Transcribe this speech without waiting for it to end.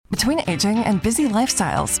Between aging and busy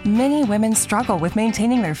lifestyles, many women struggle with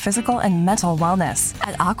maintaining their physical and mental wellness.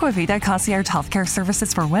 At Aquavita Concierge Healthcare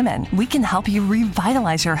Services for Women, we can help you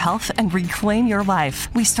revitalize your health and reclaim your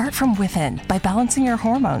life. We start from within by balancing your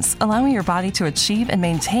hormones, allowing your body to achieve and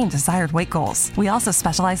maintain desired weight goals. We also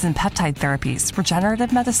specialize in peptide therapies,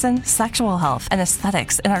 regenerative medicine, sexual health, and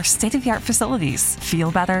aesthetics in our state-of-the-art facilities.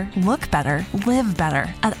 Feel better, look better, live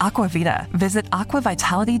better at Aquavita. Visit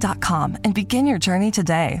aquavitality.com and begin your journey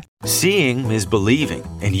today. Seeing is believing,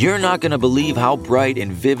 and you're not going to believe how bright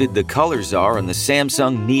and vivid the colors are on the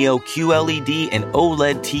Samsung Neo QLED and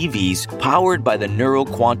OLED TVs powered by the Neural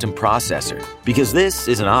Quantum Processor. Because this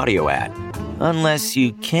is an audio ad. Unless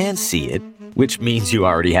you can see it, which means you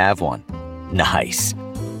already have one. Nice.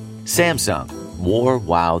 Samsung, more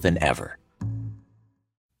wow than ever.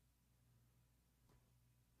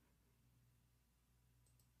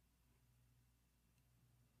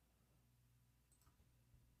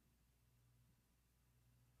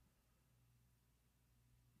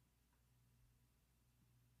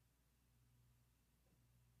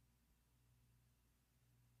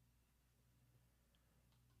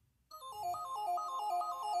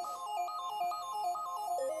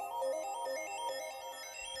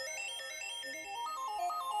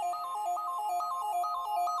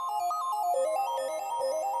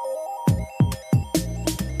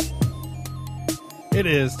 It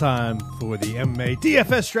is time for the MMA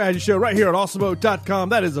DFS Strategy Show right here at awesomeboat.com.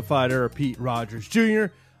 That is the fighter, Pete Rogers Jr.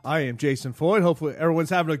 I am Jason Floyd. Hopefully everyone's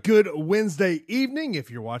having a good Wednesday evening if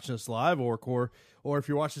you're watching us live or if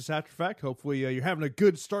you're watching this after fact. Hopefully you're having a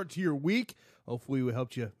good start to your week. Hopefully we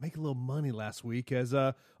helped you make a little money last week. As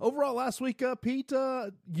overall last week, Pete,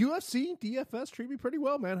 UFC DFS treated me pretty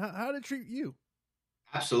well, man. How did it treat you?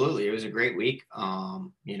 Absolutely. It was a great week.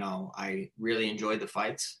 I really enjoyed the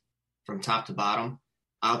fights from top to bottom.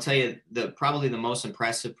 I'll tell you, probably the most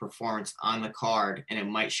impressive performance on the card, and it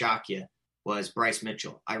might shock you, was Bryce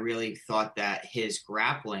Mitchell. I really thought that his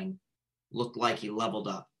grappling looked like he leveled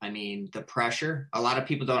up. I mean, the pressure, a lot of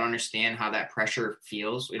people don't understand how that pressure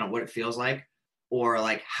feels, what it feels like, or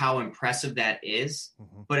like how impressive that is.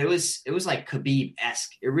 Mm-hmm. But it was like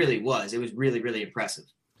Khabib-esque. It really was. It was really, really impressive.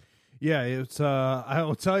 Yeah, it's. I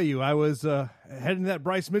will tell you, I was heading to that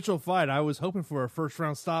Bryce Mitchell fight. I was hoping for a first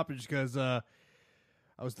round stoppage because I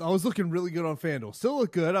was looking really good on Fanduel. Still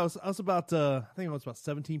look good. I was about I think I was about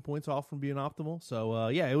 17 points off from being optimal. So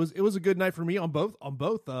yeah, it was a good night for me on both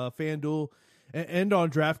Fanduel and on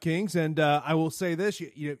Draftkings. And I will say this: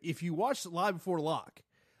 if you watch live before lock,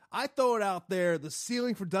 I throw it out there. The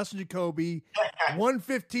ceiling for Dustin Jacoby,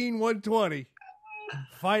 115, 120.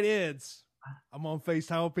 Fight ends. I'm on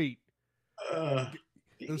FaceTime with Pete.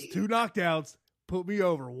 Those two knockdowns put me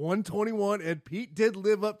over 121, and Pete did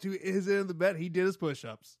live up to his end of the bet. He did his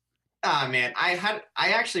push-ups. Ah, man, I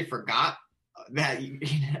actually forgot that.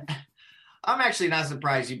 I'm actually not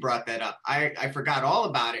surprised you brought that up. I forgot all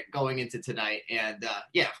about it going into tonight, and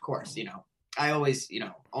yeah, of course, I always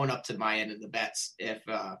own up to my end of the bets if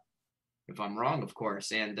I'm wrong, of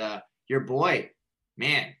course. And your boy,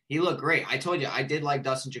 man, he looked great. I told you I did like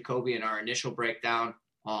Dustin Jacoby in our initial breakdown.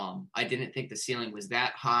 I didn't think the ceiling was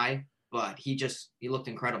that high, but he looked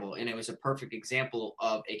incredible. And it was a perfect example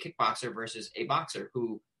of a kickboxer versus a boxer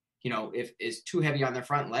who, if is too heavy on their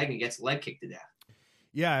front leg and gets leg kicked to death.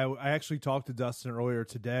 Yeah, I actually talked to Dustin earlier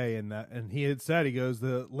today, and he had said, he goes,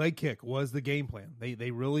 the leg kick was the game plan.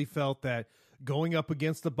 They really felt that going up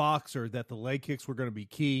against the boxer, that the leg kicks were going to be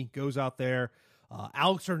key. Goes out there.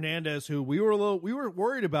 Alex Hernandez, who we were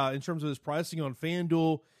worried about in terms of his pricing on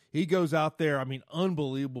FanDuel, he goes out there. I mean,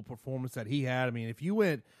 unbelievable performance that he had. I mean, if you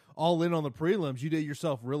went all in on the prelims, you did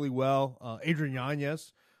yourself really well. Adrian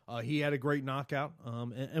Yanez, he had a great knockout.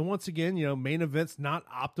 And once again, main event's not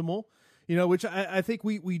optimal, which I think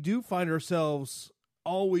we do find ourselves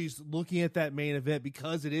always looking at that main event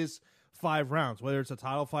because it is 5 rounds, whether it's a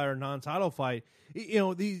title fight or non-title fight.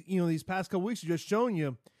 These past couple weeks have just shown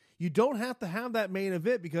you don't have to have that main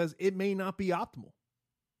event because it may not be optimal.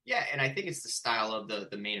 Yeah, and I think it's the style of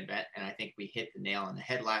the main event, and I think we hit the nail on the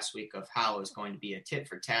head last week of how it was going to be a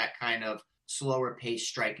tit-for-tat kind of slower-paced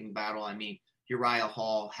striking battle. I mean, Uriah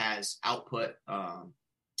Hall has output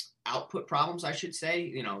problems, I should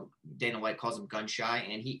say. Dana White calls him gun-shy,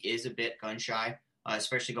 and he is a bit gun-shy,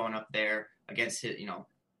 especially going up there against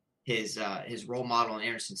his role model in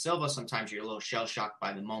Anderson Silva. Sometimes you're a little shell-shocked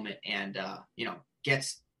by the moment and,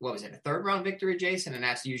 gets, what was it, a third-round victory, Jason? And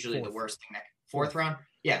that's usually the worst thing. Fourth round?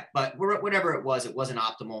 Yeah, but whatever it wasn't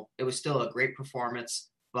optimal. It was still a great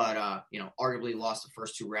performance, but, arguably lost the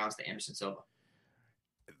first 2 rounds to Anderson Silva.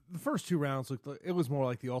 The first 2 rounds it was more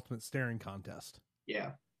like the ultimate staring contest.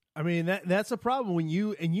 Yeah. I mean, that's a problem when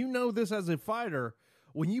you know this as a fighter,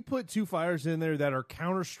 when you put two fighters in there that are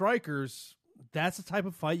counter strikers, that's the type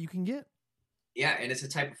of fight you can get. Yeah, and it's a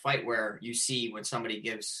type of fight where you see when somebody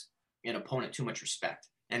gives an opponent too much respect,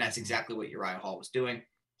 and that's exactly what Uriah Hall was doing,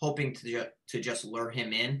 hoping to just lure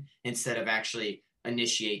him in instead of actually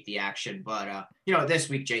initiate the action. But this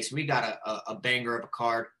week, Jason, we got a banger of a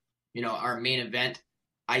card. Our main event.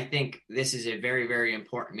 I think this is a very, very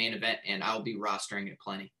important main event, and I'll be rostering it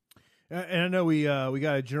plenty. And I know we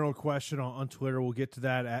got a general question on Twitter. We'll get to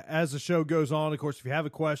that as the show goes on. Of course, if you have a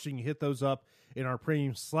question, you hit those up in our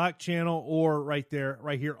premium Slack channel or right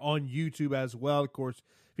here on YouTube as well. Of course,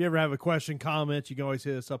 if you ever have a question, comment, you can always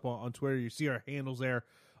hit us up on Twitter. You see our handles there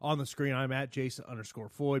on the screen. I'm at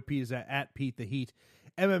Jason_Floyd. Pete is at Pete the Heat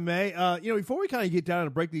MMA. Before we kind of get down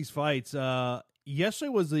and break these fights,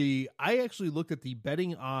 yesterday I actually looked at the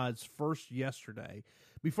betting odds first yesterday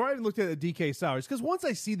before I even looked at the DK salaries, because once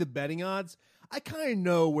I see the betting odds, I kind of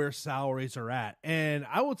know where salaries are at. And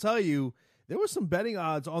I will tell you, there was some betting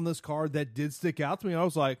odds on this card that did stick out to me. I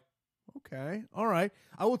was like, okay, all right.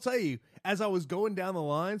 I will tell you, as I was going down the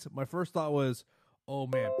lines, my first thought was, oh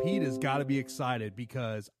man, Pete has got to be excited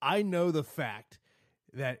because I know the fact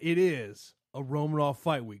that it is a Romanov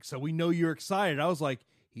fight week. So we know you're excited. I was like,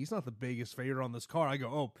 he's not the biggest favorite on this card. I go,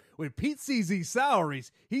 oh, when Pete sees these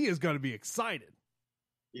salaries, he is going to be excited.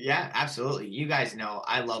 Yeah, absolutely. You guys know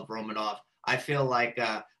I love Romanov. I feel like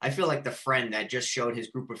the friend that just showed his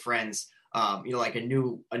group of friends, like a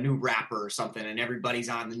new rapper or something, and everybody's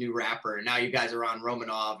on the new rapper, and now you guys are on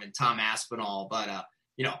Romanov and Tom Aspinall. But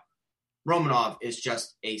Romanov is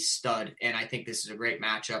just a stud, and I think this is a great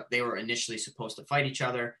matchup. They were initially supposed to fight each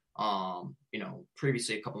other,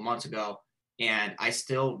 previously a couple months ago, and I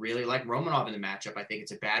still really like Romanov in the matchup. I think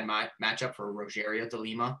it's a bad matchup for Rogerio de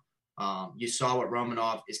Lima. You saw what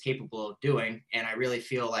Romanov is capable of doing, and I really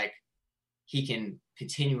feel like he can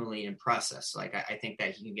continually impress us. Like, I think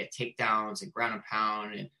that he can get takedowns and ground and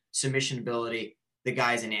pound and submission ability. The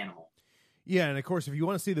guy's an animal. Yeah, and of course, if you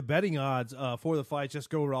want to see the betting odds for the fight, just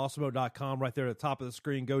go to awesemo.com right there at the top of the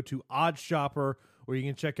screen. Go to Odds Shopper, where you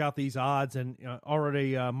can check out these odds. And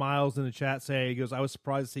already Miles in the chat he goes, I was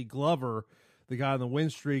surprised to see Glover, the guy on the win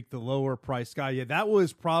streak, the lower price guy. Yeah, that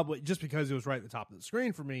was probably, just because it was right at the top of the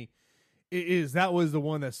screen for me, that was the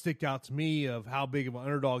one that sticked out to me of how big of an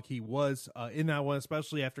underdog he was in that one,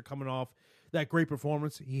 especially after coming off that great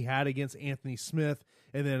performance he had against Anthony Smith.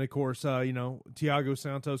 And then, of course, Thiago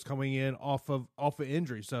Santos coming in off of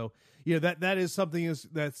injury. So, that is something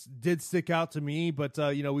that did stick out to me. But,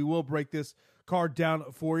 we will break this card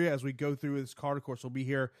down for you as we go through this card. Of course, we'll be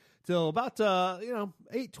here till about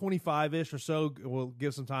 8:25-ish or so. We'll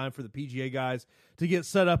give some time for the PGA guys to get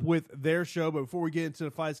set up with their show. But before we get into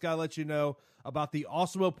the fights, gotta let you know about the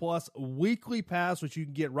Awesemo Plus weekly pass, which you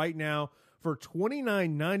can get right now for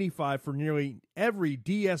 $29.95 for nearly every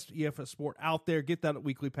DSEF sport out there. Get that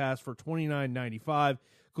weekly pass for $29.95.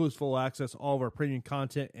 Includes full access to all of our premium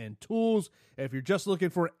content and tools. And if you're just looking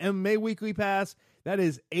for an MMA weekly pass, that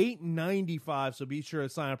is $8.95. So be sure to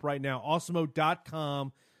sign up right now.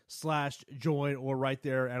 Awesemo.com/join, or right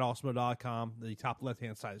there at awesemo.com, the top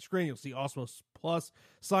left-hand side of the screen. You'll see Awesemo Plus.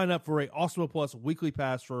 Sign up for a Awesemo Plus weekly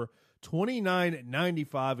pass for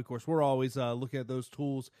 $29.95. Of course, we're always looking at those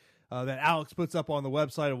tools that Alex puts up on the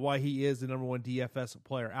website of why he is the number one DFS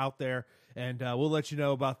player out there. And we'll let you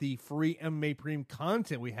know about the free MMA Premium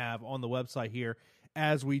content we have on the website here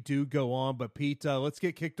as we do go on. But Pete, let's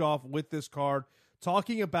get kicked off with this card,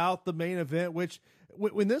 talking about the main event, which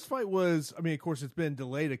when this fight was, of course, it's been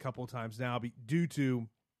delayed a couple of times now due to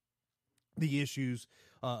the issues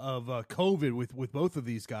of COVID with both of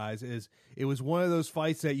these guys. It was one of those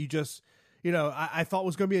fights that you just, I thought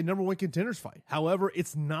was going to be a number one contenders fight. However,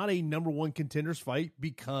 it's not a number one contenders fight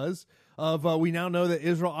because of we now know that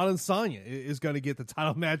Israel Adesanya is going to get the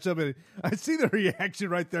title matchup. And I see the reaction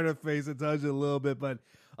right there in the face. It tells you a little bit. But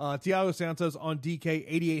Thiago Santos on DK,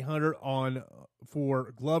 8,800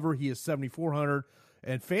 for Glover. He is 7,400.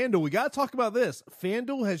 And Fanduel, we got to talk about this.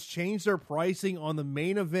 Fanduel has changed their pricing on the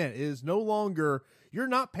main event. It is no longer, you're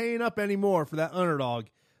not paying up anymore for that underdog.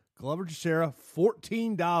 Glover Teixeira,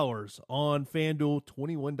 $14 on FanDuel,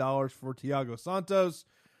 $21 for Thiago Santos.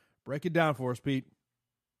 Break it down for us, Pete.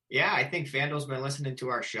 Yeah, I think FanDuel's been listening to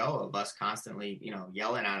our show of us constantly,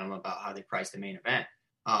 yelling at them about how they price the main event.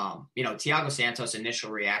 Thiago Santos' initial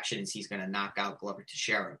reaction is he's going to knock out Glover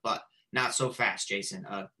Teixeira, but not so fast, Jason.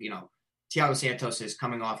 Thiago Santos is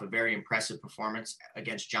coming off a very impressive performance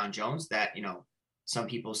against John Jones that, some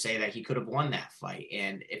people say that he could have won that fight.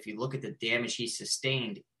 And if you look at the damage he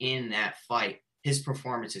sustained in that fight, his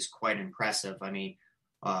performance is quite impressive.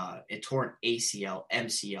 a torn ACL,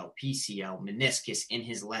 MCL, PCL, meniscus in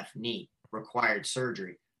his left knee, required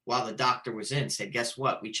surgery. While the doctor was in, said, guess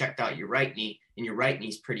what? We checked out your right knee, and your right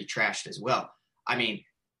knee's pretty trashed as well. I mean,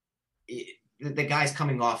 the guy's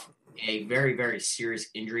coming off a very, very serious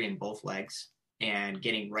injury in both legs and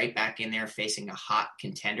getting right back in there facing a hot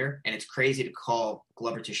contender. And it's crazy to call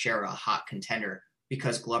Glover Teixeira a hot contender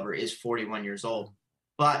because Glover is 41 years old.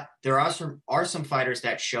 But there are some fighters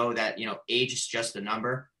that show that, age is just a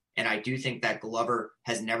number. And I do think that Glover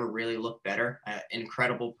has never really looked better.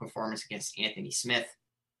 Incredible performance against Anthony Smith.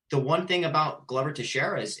 The one thing about Glover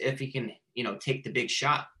Teixeira is if he can, take the big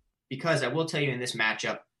shot. Because I will tell you in this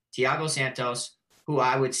matchup, Thiago Santos, who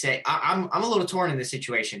I would say, I'm a little torn in this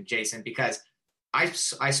situation, Jason, because I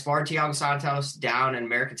sparred Thiago Santos down in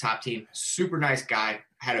American Top Team. Super nice guy.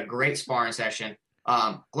 Had a great sparring session.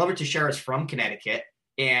 Glover Teixeira is from Connecticut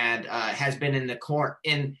and has been in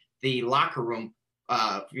the locker room,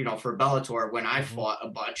 for Bellator when I fought a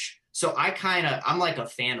bunch. So I'm like a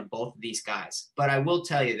fan of both of these guys. But I will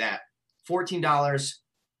tell you that $14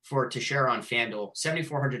 for Teixeira on Fanduel,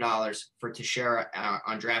 $7,400 for Teixeira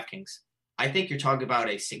on Draftkings. I think you're talking about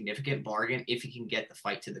a significant bargain if you can get the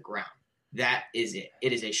fight to the ground. That is it.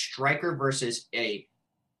 It is a striker versus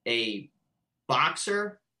a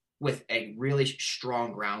boxer with a really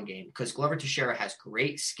strong ground game because Glover Teixeira has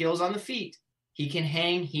great skills on the feet. He can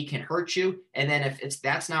hang, he can hurt you, and then if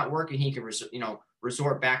that's not working, he can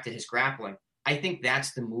resort back to his grappling. I think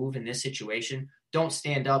that's the move in this situation. Don't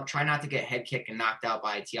stand up. Try not to get head kicked and knocked out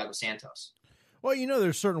by Thiago Santos. Well,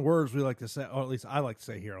 there's certain words we like to say, or at least I like to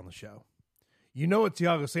say here on the show. You know what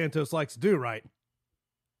Thiago Santos likes to do, right?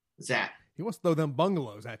 What's that? He wants to throw them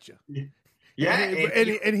bungalows at you. Yeah.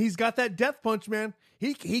 And he's got that death punch, man.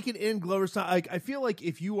 He can end Glover's time. I feel like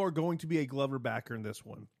if you are going to be a Glover backer in this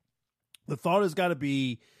one, the thought has got to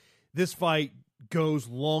be this fight goes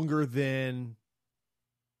longer than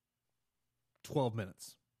 12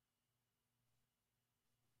 minutes.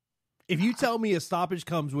 If you tell me a stoppage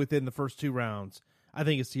comes within the first 2 rounds, I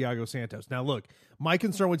think it's Thiago Santos. Now, look, my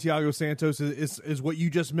concern with Thiago Santos is what you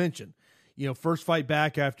just mentioned. First fight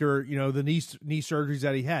back after, the knee surgeries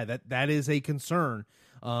that he had. That is a concern.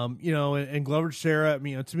 And Glover Teixeira,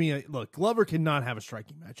 to me, look, Glover cannot have a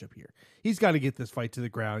striking matchup here. He's got to get this fight to the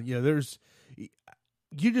ground. You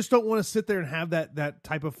just don't want to sit there and have that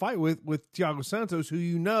type of fight with Thiago Santos, who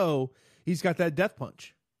he's got that death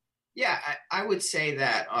punch. Yeah, I would say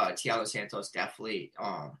that Thiago Santos definitely,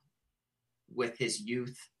 with his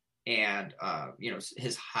youth and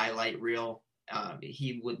his highlight reel,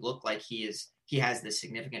 he would look like he has the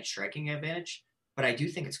significant striking advantage. But I do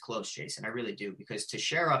think it's close, Jason. I really do, because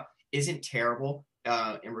Teixeira isn't terrible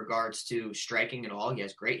in regards to striking at all. He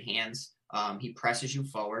has great hands. He presses you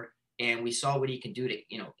forward, and we saw what he can do to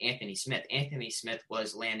Anthony Smith. Anthony Smith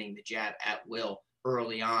was landing the jab at will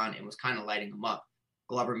early on and was kind of lighting him up.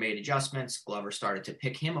 Glover made adjustments. Glover started to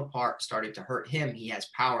pick him apart, started to hurt him. He has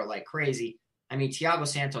power like crazy. Thiago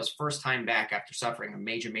Santos, first time back after suffering a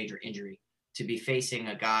major, major injury, to be facing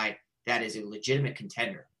a guy that is a legitimate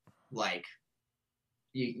contender. Like,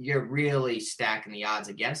 you're really stacking the odds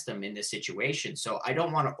against him in this situation. So I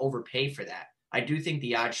don't want to overpay for that. I do think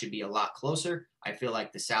the odds should be a lot closer. I feel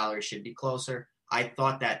like the salary should be closer. I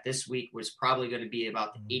thought that this week was probably going to be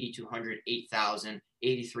about the 8,200, 8,000,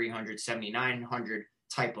 8,300, 7,900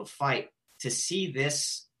 type of fight. To see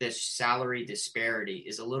this salary disparity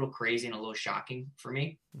is a little crazy and a little shocking for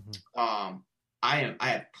me. Mm-hmm. I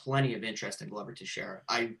have plenty of interest in Glover Teixeira.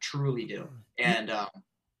 I truly do. And,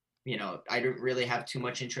 I didn't really have too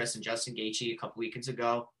much interest in Justin Gaethje a couple weekends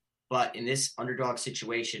ago. But in this underdog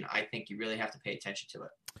situation, I think you really have to pay attention to it.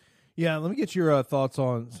 Yeah, let me get your thoughts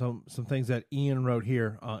on some things that Ian wrote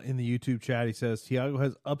here in the YouTube chat. He says, Thiago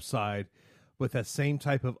has upside, but that same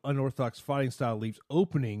type of unorthodox fighting style leaves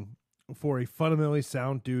opening for a fundamentally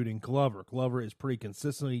sound dude in Glover. Glover is pretty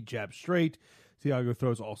consistently jab straight. Thiago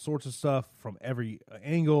throws all sorts of stuff from every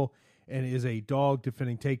angle and is a dog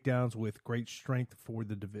defending takedowns with great strength for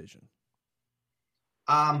the division.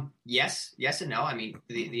 Yes and no.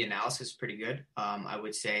 The analysis is pretty good. I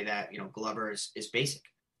would say that, Glover is basic.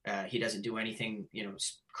 He doesn't do anything,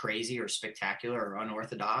 crazy or spectacular or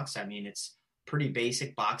unorthodox. It's pretty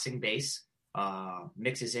basic boxing base,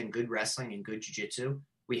 mixes in good wrestling and good jiu-jitsu.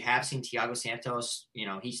 We have seen Thiago Santos,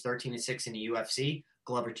 he's 13-6 in the UFC.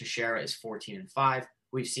 Glover Teixeira is 14-5.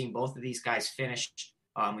 We've seen both of these guys finished.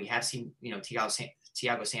 We have seen,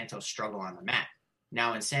 Thiago Santos struggle on the mat.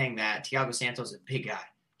 Now, in saying that, Thiago Santos is a big guy.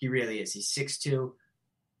 He really is. He's 6'2".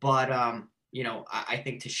 But, I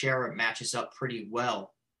think Teixeira matches up pretty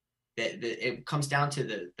well it comes down to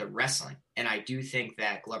the wrestling. And I do think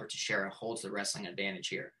that Glover Teixeira holds the wrestling advantage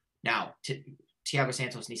here. Now, Thiago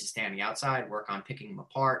Santos needs to stay on the outside, work on picking him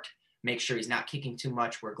apart, make sure he's not kicking too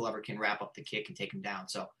much where Glover can wrap up the kick and take him down.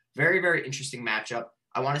 So very, very interesting matchup.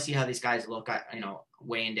 I want to see how these guys look at,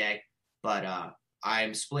 weigh-in day, but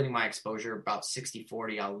I'm splitting my exposure about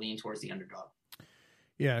 60-40. I'll lean towards the underdog.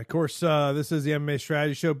 Yeah, of course, this is the MMA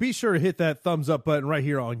Strategy Show. Be sure to hit that thumbs up button right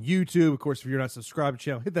here on YouTube. Of course, if you're not subscribed to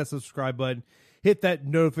the channel, hit that subscribe button. Hit that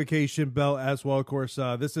notification bell as well. Of course,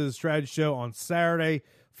 this is a Strategy Show on Saturday,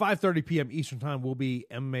 5:30 p.m. Eastern Time. Will be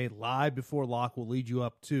MMA Live before lock. Will lead you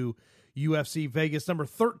up to UFC Vegas number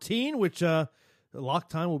 13, which the lock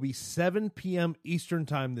time will be 7 p.m. Eastern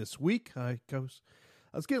Time this week. I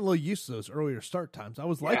was getting a little used to those earlier start times. I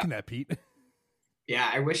was liking that, Pete. Yeah,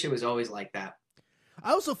 I wish it was always like that.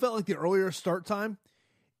 I also felt like the earlier start time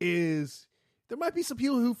is there might be some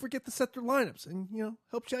people who forget to set their lineups and,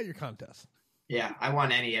 help you out your contest. Yeah, I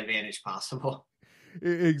want any advantage possible.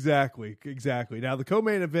 Exactly. Now, the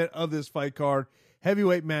co-main event of this fight card,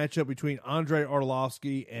 heavyweight matchup between Andrei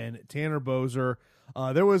Arlovski and Tanner Boser.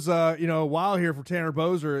 There was, a while here for Tanner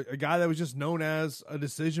Boser, a guy that was just known as a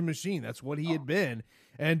decision machine. That's what he had been.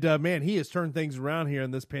 And, man, he has turned things around here in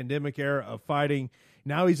this pandemic era of fighting.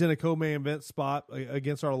 Now he's in a co-main event spot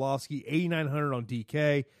against Arlovski, 8,900 on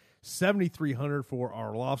DK, 7,300 for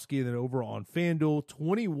Arlovski, and then over on Fanduel,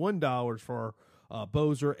 $21 for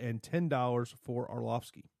Boser and $10 for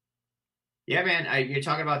Arlovski. Yeah, man, you're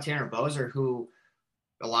talking about Tanner Boser, who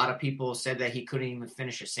a lot of people said that he couldn't even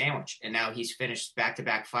finish a sandwich, and now he's finished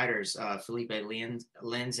back-to-back fighters, Felipe Lins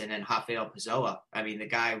and then Rafael Pessoa. I mean, the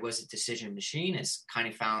guy was a decision machine. It's kind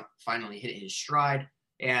of finally hit his stride,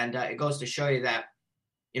 and it goes to show you that,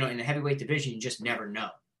 in the heavyweight division, you just never know.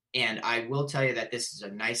 And I will tell you that this is a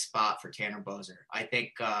nice spot for Tanner Boser. I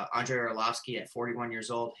think Andrei Arlovski at 41 years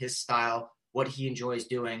old, his style, what he enjoys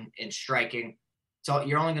doing in striking, so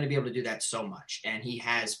you're only going to be able to do that so much. And he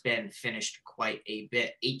has been finished quite a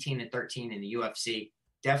bit. 18-13 in the UFC.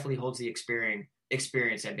 Definitely holds the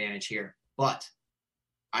experience advantage here. But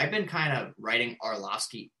I've been kind of writing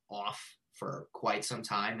Arlovski off for quite some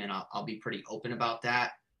time, and I'll be pretty open about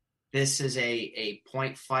that. This is a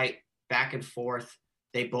point fight, back and forth.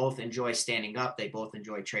 They both enjoy standing up. They both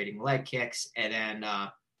enjoy trading leg kicks. And then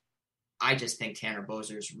I just think Tanner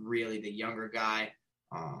Boser is really the younger guy.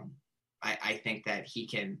 I think that he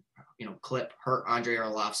can, hurt Andrei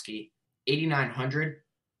Arlovski. 8,900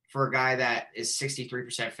 for a guy that is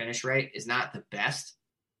 63% finish rate is not the best,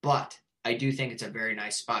 but I do think it's a very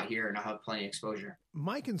nice spot here, and I'll have plenty of exposure.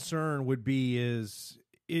 My concern would be is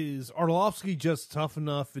Arlovski just tough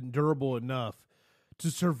enough and durable enough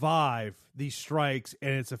to survive these strikes,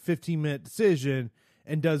 and it's a 15-minute decision,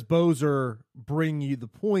 and does Boser bring you the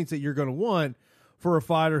points that you're going to want for a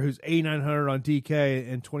fighter who's 8,900 on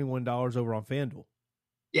DK and $21 over on FanDuel?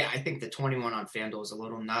 Yeah, I think the 21 on FanDuel is a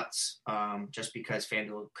little nuts, just because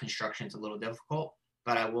FanDuel construction is a little difficult.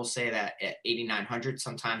 But I will say that at 8,900,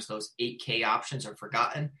 sometimes those 8K options are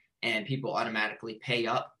forgotten, and people automatically pay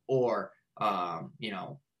up or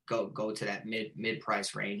go to that mid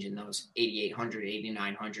price range, and those 8,800,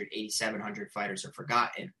 8,900, 8,700 fighters are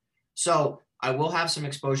forgotten. So I will have some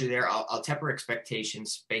exposure there. I'll temper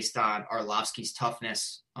expectations based on Arlovski's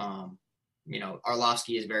toughness.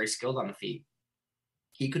 Arlovski is very skilled on the feet.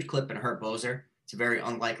 He could clip and hurt Boser. It's a very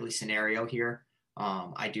unlikely scenario here.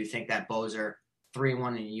 I do think that Boser,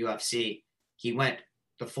 3-1 in the UFC, he went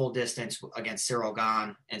the full distance against Cyril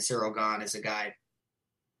Gane, and Cyril Gane is a guy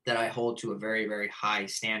that I hold to a very, very high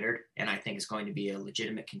standard, and I think is going to be a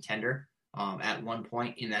legitimate contender at one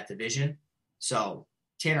point in that division. So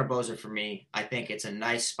Tanner Boser, for me, I think it's a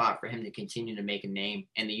nice spot for him to continue to make a name,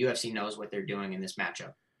 and the UFC knows what they're doing in this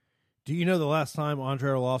matchup. Do you know the last time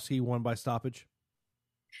Andrei Arlovski won by stoppage?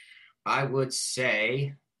 I would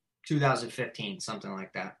say 2015, something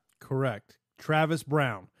like that. Correct. Travis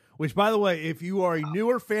Brown, which, by the way, if you are a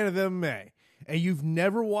newer fan of MMA and you've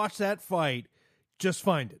never watched that fight, just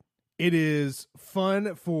find it. It is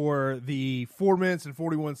fun for the 4 minutes and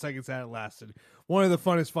 41 seconds that it lasted. One of the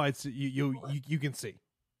funnest fights that you can see.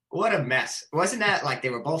 What a mess. Wasn't that like they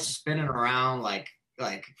were both spinning around, like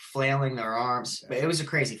flailing their arms? But it was a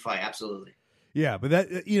crazy fight, absolutely. Yeah, but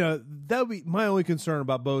that would be my only concern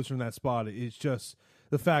about Boser in that spot is just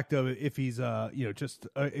the fact of if he's with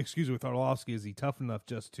Arlovski, is he tough enough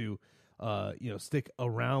just to stick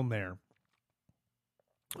around there?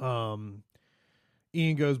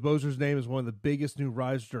 Ian goes, Boser's name is one of the biggest new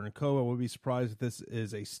risers during COVID. I would be surprised if this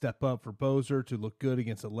is a step up for Boser to look good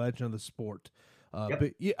against a legend of the sport. Yep.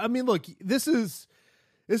 But yeah, I mean, look, this is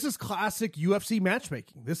This is classic UFC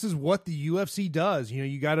matchmaking. This is what the UFC does.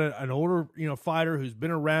 You got an older, fighter who's been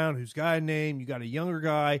around, who's got a name. You got a younger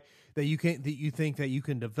guy that you think that you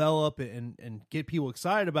can develop and get people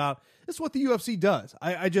excited about. This is what the UFC does.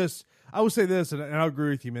 I would say this, and I'll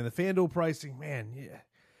agree with you, man. The FanDuel pricing, man, yeah,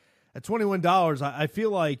 at $21, I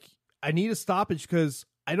feel like I need a stoppage because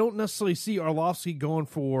I don't necessarily see Arlovsky going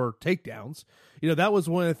for takedowns. That was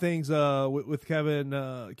one of the things with Kevin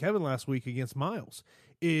last week against Miles.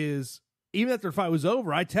 Is even after the fight was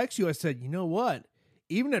over, I text you. I said, you know what?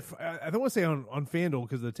 Even at I don't want to say on FanDuel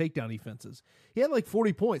because of the takedown defenses, he had like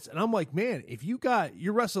 40 points, and I'm like, man, if you got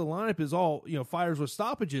your rest of the lineup is all fighters with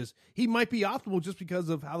stoppages, he might be optimal just because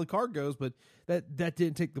of how the card goes. But that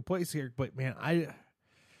didn't take the place here. But man,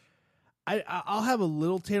 I'll have a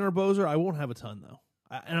little Tanner Boser. I won't have a ton though,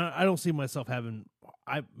 and I don't see myself having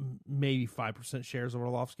maybe 5% shares of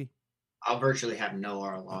Arlovsky. I'll virtually have no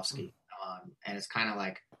Arlovsky. And it's kind of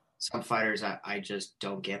like some fighters I just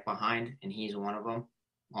don't get behind, and he's one of them.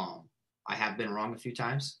 I have been wrong a few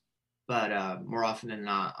times, but more often than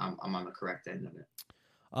not, I'm on the correct end of it.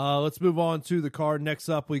 Let's move on to the card. Next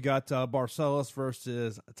up, we got Barcelos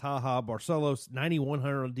versus Taha. Barcelos,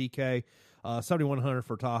 9,100 on DK, 7,100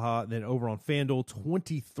 for Taha. And then over on FanDuel,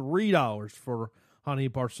 $23 for Hani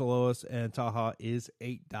Barcelos, and Taha is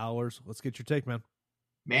 $8. Let's get your take, man.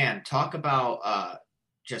 Man, talk about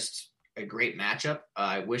just a great matchup.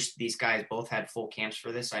 I wish these guys both had full camps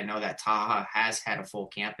for this. I know that Taha has had a full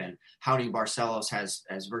camp, and Howdy Barcelos has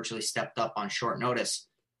virtually stepped up on short notice.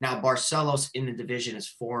 Now, Barcelos in the division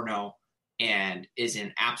is 4-0 and is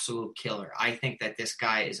an absolute killer. I think that this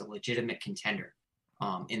guy is a legitimate contender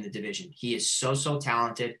in the division. He is so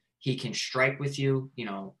talented. He can strike with you,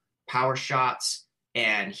 power shots,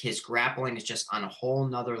 and his grappling is just on a whole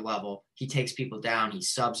nother level. He takes people down. He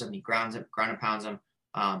subs them. He ground and pounds them.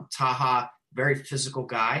 Taha, very physical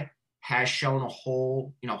guy, has shown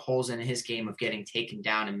holes in his game of getting taken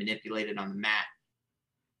down and manipulated on the mat.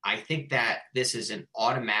 I think that this is an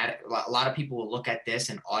automatic. A lot of people will look at this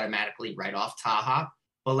and automatically write off Taha.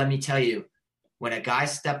 But let me tell you, when a guy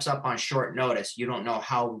steps up on short notice, you don't know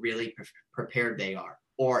how really prepared they are,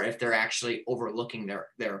 or if they're actually overlooking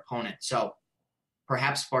their opponent. So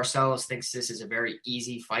perhaps Barcelos thinks this is a very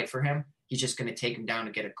easy fight for him. He's just going to take him down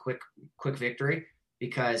to get a quick victory.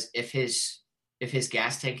 Because if his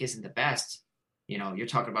gas tank isn't the best, you're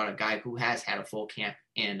talking about a guy who has had a full camp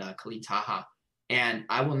and Khalid Taha. And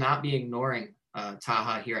I will not be ignoring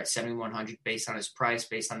Taha here at 7,100 based on his price,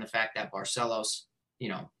 based on the fact that Barcelos,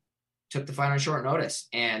 took the fight on short notice,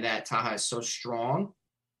 and that Taha is so strong.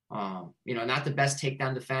 Not the best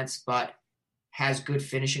takedown defense, but has good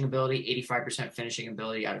finishing ability, 85% finishing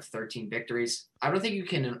ability out of 13 victories. I don't think you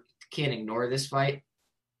can ignore this fight.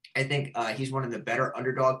 I think he's one of the better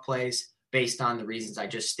underdog plays based on the reasons I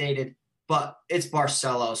just stated. But it's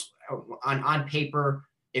Barcelos. On paper,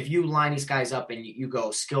 if you line these guys up and you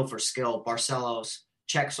go skill for skill, Barcelos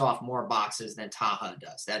checks off more boxes than Taha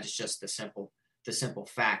does. That is just the simple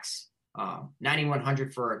facts.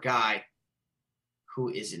 9,100 for a guy who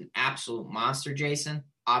is an absolute monster, Jason.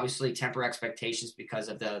 Obviously, temper expectations because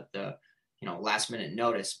of the last minute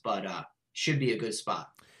notice, but should be a good spot.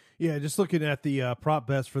 Yeah, just looking at the prop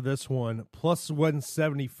bets for this one, plus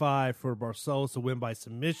 175 for Barcelos to win by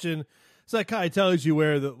submission. So that kind of tells you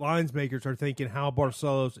where the lines makers are thinking how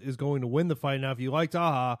Barcelos is going to win the fight. Now, if you like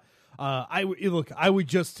Taha, I would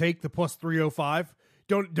just take the plus 305.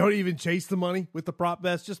 Don't even chase the money with the prop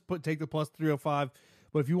bets. Just take the plus 305.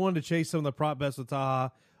 But if you wanted to chase some of the prop bets with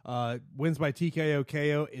Taha, wins by TKO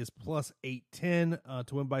KO is plus 810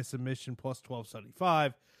 to win by submission, plus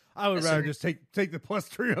 1275. I would rather just take the plus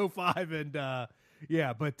 305 and I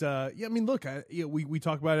mean, look, we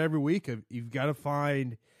talk about it every week. You've got to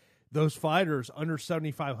find those fighters under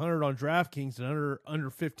 7,500 on DraftKings and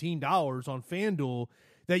under $15 on FanDuel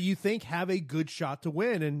that you think have a good shot to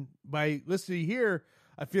win. And by listening here,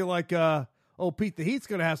 I feel like old Pete the Heat's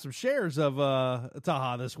going to have some shares of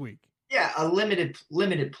Taha this week. Yeah, a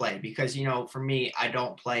limited play because for me, I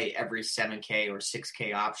don't play every 7K or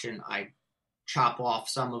 6K option. I chop off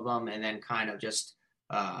some of them and then kind of just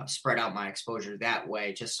spread out my exposure that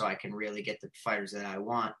way just so I can really get the fighters that I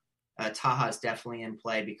want. Taha is definitely in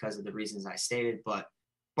play because of the reasons I stated, but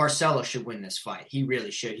Barcelos should win this fight. He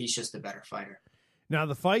really should. He's just a better fighter. Now,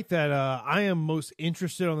 the fight that I am most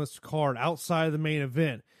interested on this card outside of the main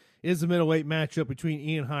event is the middleweight matchup between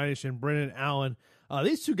Ian Heinisch and Brendan Allen.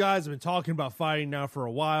 These two guys have been talking about fighting now for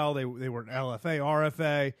a while. They were LFA,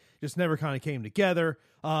 RFA, just never kind of came together.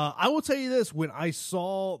 I will tell you this, when I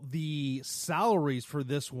saw the salaries for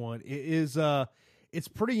this one, it's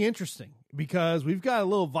pretty interesting because we've got a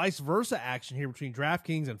little vice versa action here between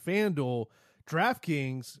DraftKings and Fanduel.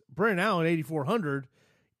 DraftKings, Brennan Allen, 8,400,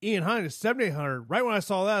 Ian Hines, 7,800. Right when I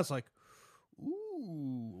saw that, I was like,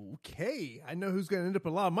 ooh, okay. I know who's going to end up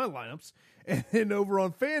in a lot of my lineups. And then over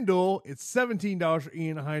on Fanduel, it's $17 for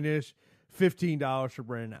Ian Hines, $15 for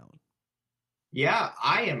Brennan Allen. Yeah,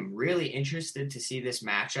 I am really interested to see this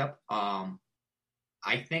matchup.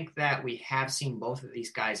 I think that we have seen both of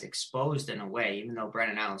these guys exposed in a way, even though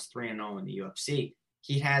Brennan Allen's 3-0 in the UFC.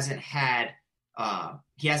 He hasn't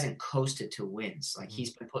coasted to wins. Like,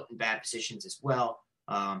 he's been put in bad positions as well.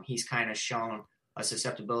 He's kind of shown a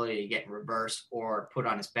susceptibility to getting reversed or put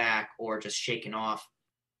on his back or just shaken off.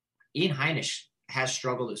 Ian Heinisch has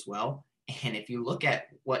struggled as well. And if you look at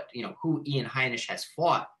who Ian Heinisch has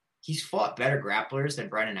fought, he's fought better grapplers than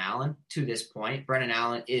Brennan Allen to this point. Brennan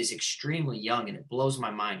Allen is extremely young, and it blows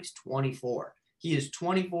my mind. He's 24. He is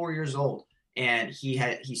 24 years old, and he's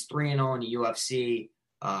 3-0 in the UFC,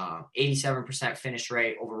 87% finish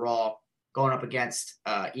rate overall, going up against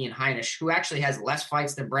Ian Heinisch, who actually has less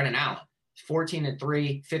fights than Brennan Allen.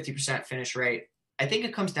 14-3, 50% finish rate. I think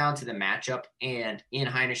it comes down to the matchup, and Ian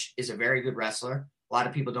Heinisch is a very good wrestler. A lot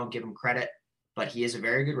of people don't give him credit, but he is a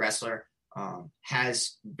very good wrestler.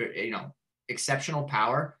 Has exceptional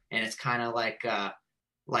power, and it's kind of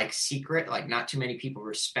like secret, like not too many people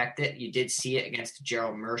respect it. You did see it against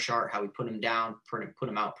Gerald Meerschaert, how he put him down, put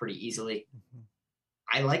him out pretty easily. Mm-hmm.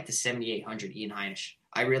 I like the 7,800 Ian Heinisch.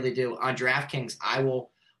 I really do. On DraftKings,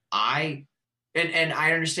 and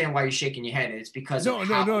I understand why you're shaking your head. And it's because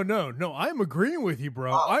no. I'm agreeing with you,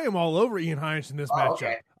 bro. I am all over Ian Heinisch in this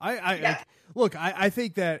matchup. Okay. I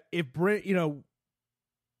think that if Brent,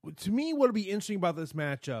 to me, what would be interesting about this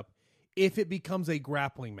matchup, if it becomes a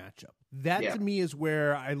grappling matchup, to me is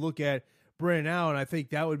where I look at Brennan Allen. I think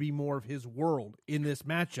that would be more of his world in this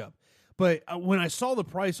matchup. But when I saw the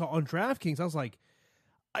price on DraftKings, I was like,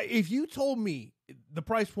 if you told me the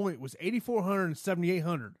price point was 8,400 and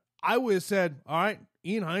 7,800, I would have said, all right,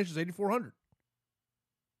 Ian Heinisch is 8,400.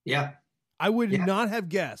 Yeah. I would not have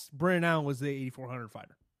guessed Brennan Allen was the 8,400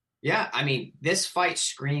 fighter. Yeah, I mean, this fight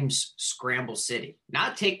screams Scramble City,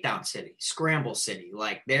 not Takedown City, Scramble City.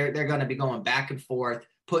 Like, they're going to be going back and forth,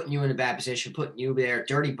 putting you in a bad position, putting you there,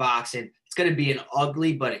 dirty boxing. It's going to be an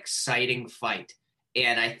ugly but exciting fight.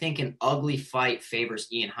 And I think an ugly fight favors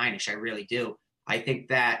Ian Heinisch. I really do. I think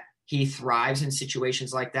that he thrives in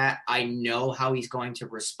situations like that. I know how he's going to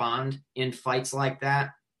respond in fights like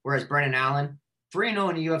that. Whereas Brennan Allen,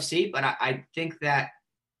 3-0 in the UFC, but I think that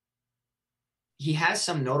he has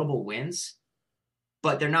some notable wins,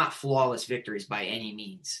 but they're not flawless victories by any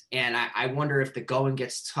means. And I wonder if the going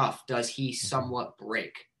gets tough, does he somewhat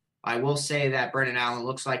break? I will say that Brennan Allen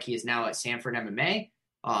looks like he is now at Sanford MMA,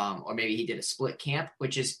 or maybe he did a split camp,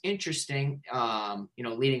 which is interesting.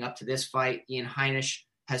 Leading up to this fight, Ian Heinisch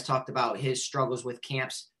has talked about his struggles with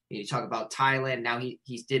camps. You talk about Thailand. Now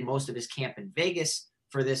he's did most of his camp in Vegas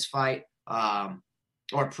for this fight,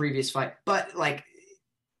 or previous fight. But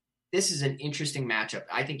this is an interesting matchup.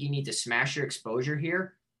 I think you need to smash your exposure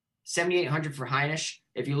here. 7,800 for Heinisch.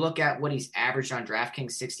 If you look at what he's averaged on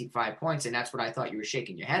DraftKings, 65 points, and that's what I thought you were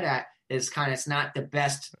shaking your head at, it's not the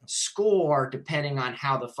best score depending on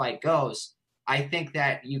how the fight goes. I think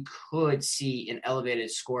that you could see an elevated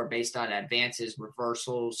score based on advances,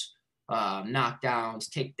 reversals, knockdowns,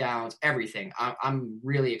 takedowns, everything. I'm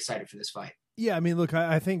really excited for this fight. Yeah, I mean, look,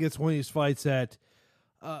 I think it's one of these fights that,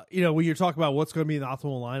 when you're talking about what's going to be the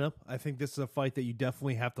optimal lineup, I think this is a fight that you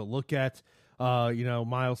definitely have to look at.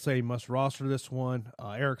 Miles saying must roster this one.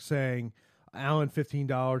 Eric saying Allen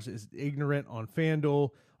 $15 is ignorant on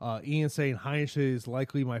FanDuel. Ian saying Heinisch is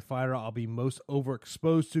likely my fighter I'll be most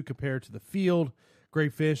overexposed to compared to the field.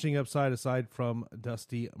 Great finishing upside aside from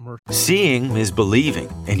Dusty Mercer. Seeing is believing,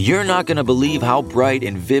 and you're not going to believe how bright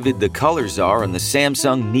and vivid the colors are on the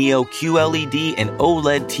Samsung Neo QLED and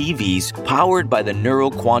OLED TVs powered by the Neural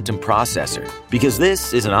Quantum Processor. Because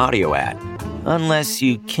this is an audio ad. Unless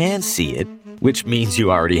you can see it, which means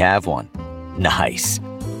you already have one. Nice.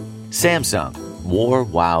 Samsung. More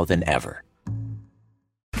wow than ever.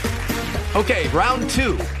 Okay, round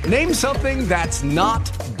two. Name something that's not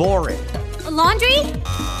boring. A laundry?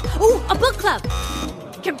 Ooh, a book club.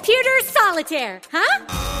 Computer solitaire, huh?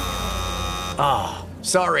 Ah,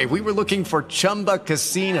 sorry, we were looking for Chumba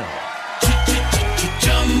Casino.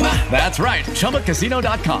 That's right,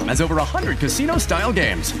 ChumbaCasino.com has over 100 casino-style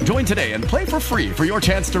games. Join today and play for free for your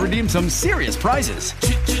chance to redeem some serious prizes.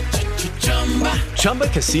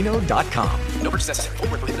 ChumbaCasino.com. No purchase necessary.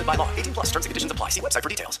 Void where prohibited by law. 18 plus terms and conditions apply. See website for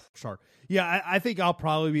details. Sure. Yeah, I think I'll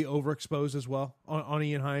probably be overexposed as well on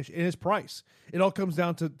Ian Heinisch and his price. It all comes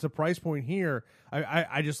down to price point here.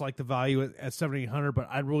 I just like the value at 7,800, but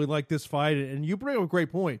I really like this fight. And you bring up a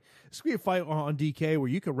great point. This could be a fight on DK where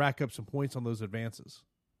you could rack up some points on those advances.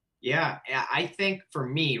 Yeah, I think for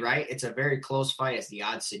me, right, it's a very close fight as the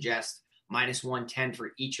odds suggest. Minus 110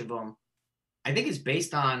 for each of them. I think it's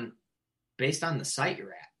based on the site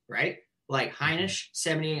you're at, right? Like Heinisch,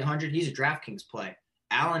 7,800, he's a DraftKings play.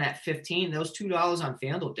 Allen at 15, those $2 on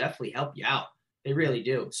FanDuel definitely help you out. They really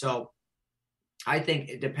do. So I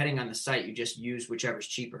think depending on the site, you just use whichever's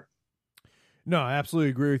cheaper. No, I absolutely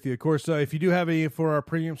agree with you. Of course, if you do have any for our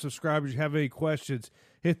premium subscribers, you have any questions,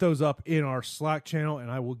 hit those up in our Slack channel,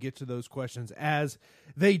 and I will get to those questions as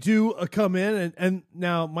they do come in. And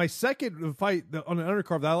now my second fight on the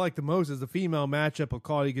undercard that I like the most is the female matchup of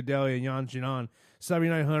Claudia Gadelha and Yan Jinan.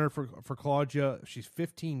 7,900 for Claudia. She's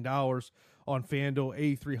 $15 on FanDuel,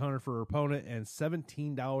 8,300 for her opponent, and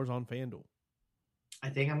 $17 on FanDuel. I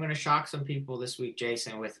think I'm going to shock some people this week,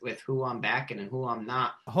 Jason, with who I'm backing and who I'm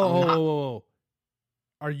not. Oh,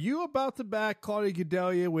 are you about to back Claudia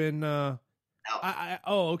Gadelha when? No.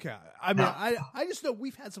 Okay. I mean, no. I just know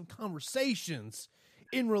we've had some conversations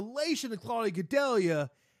in relation to Claudia Gadelha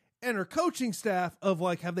and her coaching staff of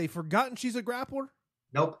like, have they forgotten she's a grappler?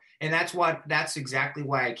 Nope. And that's exactly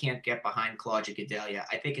why I can't get behind Claudia Gadelha.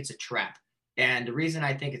 I think it's a trap. And the reason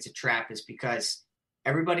I think it's a trap is because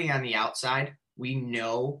everybody on the outside, we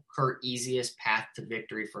know her easiest path to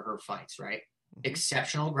victory for her fights, right? Mm-hmm.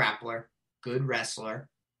 Exceptional grappler, good wrestler,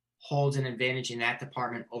 holds an advantage in that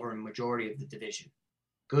department over a majority of the division.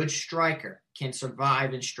 Good striker, can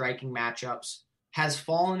survive in striking matchups, has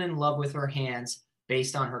fallen in love with her hands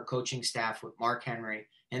based on her coaching staff with Mark Henry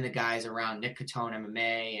and the guys around Nick Catone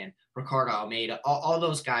MMA and Ricardo Almeida, all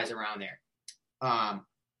those guys around there.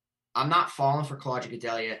 I'm not falling for Claudia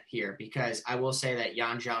Gadelha here because I will say that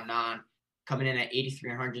Yan Xiaonan coming in at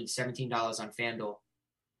 $8,300, $17 on FanDuel,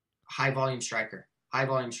 high volume striker,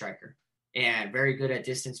 and very good at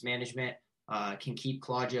distance management, can keep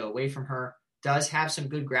Claudia away from her, does have some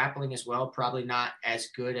good grappling as well, probably not as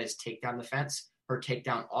good as takedown defense. Her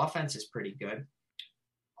takedown offense is pretty good.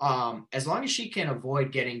 As long as she can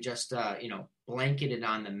avoid getting just, blanketed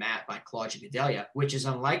on the mat by Claudia Gadelha, which is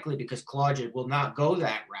unlikely because Claudia will not go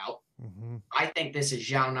that route. Mm-hmm. I think this is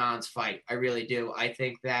Xiaonan's fight. I really do. I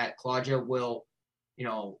think that Claudia will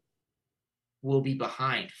be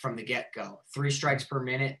behind from the get-go. 3 strikes per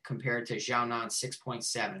minute compared to Xiaonan's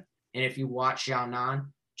 6.7. And if you watch Xiaonan,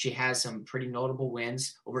 she has some pretty notable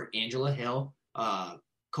wins over Angela Hill,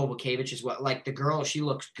 Kovacevic as well. Like the girl, she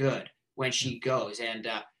looks good when she goes. And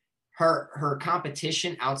her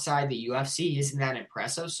competition outside the UFC isn't that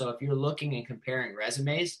impressive. So if you're looking and comparing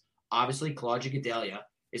resumes, obviously Claudia Gadelha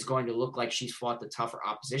is going to look like she's fought the tougher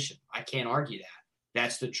opposition. I can't argue that.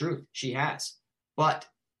 That's the truth. She has. But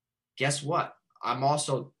guess what? I'm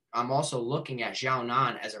also looking at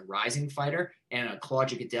Xiaonan as a rising fighter and a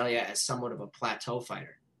Claudia Gadelha as somewhat of a plateau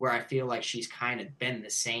fighter, where I feel like she's kind of been the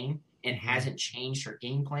same and hasn't changed her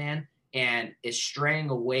game plan and is straying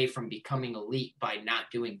away from becoming elite by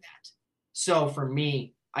not doing that. So for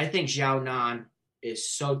me, I think Xiaonan is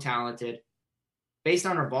so talented. Based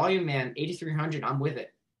on her volume, man, 8,300, I'm with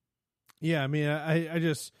it. Yeah, I mean, I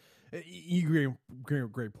just you agree,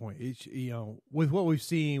 great point. It's, with what we've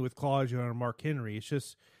seen with Claudia and Mark Henry, it's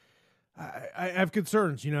just I have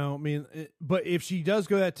concerns. But if she does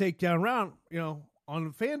go that takedown round, on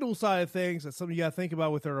the FanDuel side of things, that's something you got to think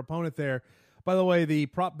about with her opponent there. By the way, the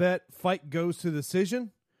prop bet fight goes to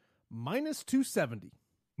decision, minus 270.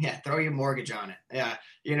 Yeah, throw your mortgage on it. Yeah,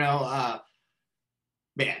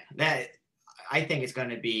 man, that I think it's going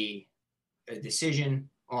to be a decision.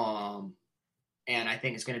 And I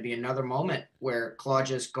think it's going to be another moment where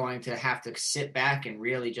Claudia's going to have to sit back and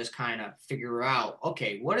really just kind of figure out,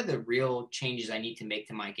 okay, what are the real changes I need to make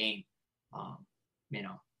to my game? I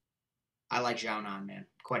like Xiaonan, man,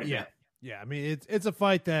 quite a bit. Yeah. I mean, it's a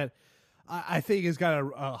fight that I think has got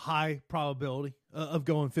a high probability of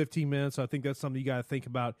going 15 minutes. So I think that's something you got to think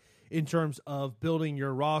about in terms of building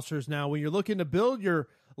your rosters. Now, when you're looking to build your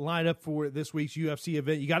lineup for this week's UFC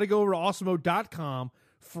event, you got to go over to awesemo.com.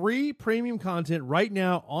 Free premium content right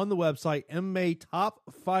now on the website, MMA Top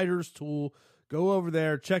Fighters Tool. Go over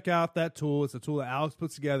there, check out that tool. It's a tool that Alex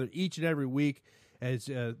puts together each and every week. As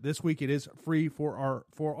this week, it is free for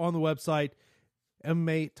on the website,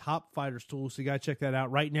 MMA Top Fighters Tool. So you got to check that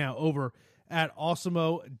out right now over at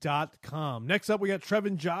awesemo.com. Next up, we got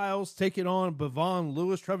Trevin Giles taking on Bevon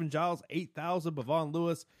Lewis. Trevin Giles, 8,000. Bevon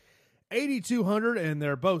Lewis, 8,200, and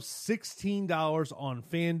they're both $16 on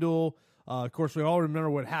FanDuel. Of course, we all remember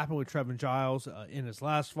what happened with Trevin Giles in his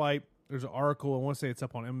last fight. There's an article, I want to say it's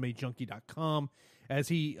up on MMAJunkie.com, as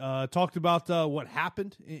he talked about what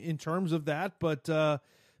happened in terms of that. But,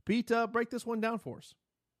 Pete, break this one down for us.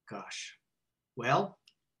 Gosh. Well,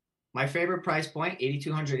 my favorite price point,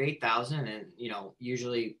 8,200, 8,000, and,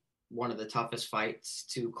 usually one of the toughest fights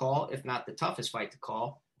to call, if not the toughest fight to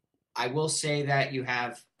call. I will say that you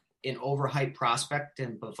have an overhyped prospect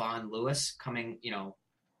in Bavon Lewis coming,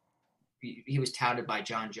 he was touted by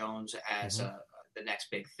John Jones as the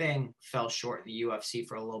next big thing, fell short in the UFC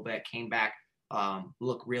for a little bit, came back,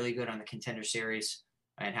 looked really good on the Contender Series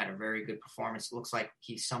and had a very good performance. Looks like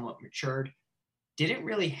he's somewhat matured. Didn't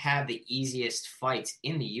really have the easiest fights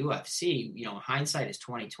in the UFC. Hindsight is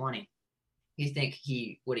 2020. You think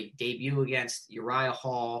he debut against Uriah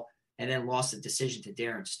Hall and then lost the decision to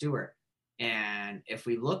Darren Stewart. And if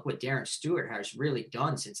we look what Darren Stewart has really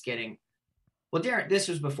done since this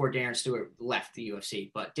was before Darren Stewart left the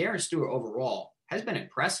UFC, but Darren Stewart overall has been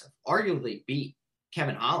impressive, arguably beat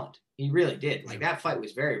Kevin Holland. He really did. Like, that fight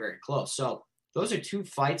was very, very close. So those are two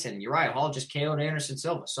fights, and Uriah Hall just KO'd Anderson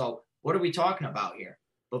Silva. So what are we talking about here?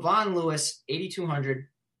 Bavon Lewis, 8,200,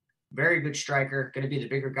 very good striker, going to be the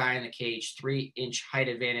bigger guy in the cage, 3-inch height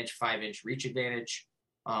advantage, 5-inch reach advantage.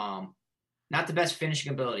 Not the best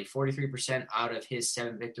finishing ability, 43% out of his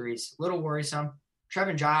 7 victories. A little worrisome.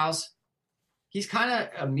 Trevin Giles, he's kind of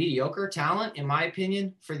a mediocre talent, in my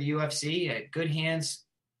opinion, for the UFC. Good hands,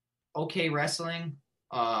 okay wrestling,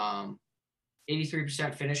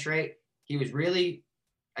 83% finish rate. He was really,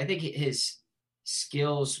 I think his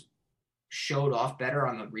skills showed off better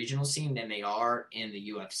on the regional scene than they are in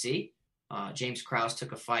the UFC. James Krause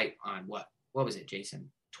took a fight on what was it,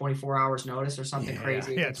 Jason? 24 hours notice or something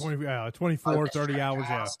crazy? Yeah, 24, 30 hours,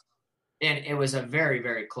 yeah. And it was a very,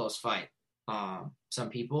 very close fight. Some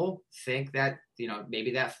people think that,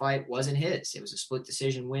 maybe that fight wasn't his. It was a split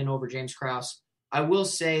decision win over James Krause. I will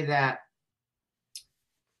say that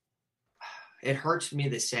it hurts me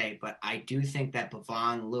to say, but I do think that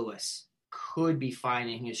Bavon Lewis could be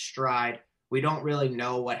finding his stride. We don't really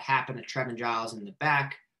know what happened to Trevin Giles in the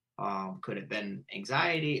back. Could have been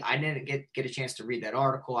anxiety. I didn't get a chance to read that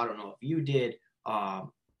article. I don't know if you did.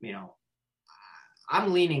 I'm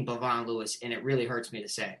leaning Bavon Lewis, and it really hurts me to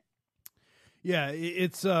say. Yeah,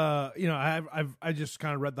 it's I just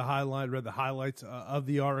kind of read the highlights of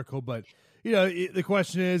the article, but the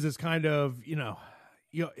question is kind of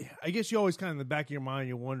I guess you always kind of in the back of your mind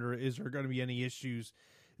you wonder, is there going to be any issues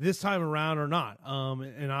this time around or not?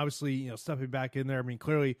 And obviously, stepping back in there, I mean,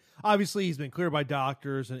 obviously he's been cleared by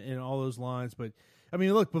doctors and all those lines, but I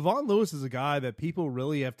mean, look, Bavon Lewis is a guy that people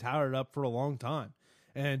really have touted up for a long time,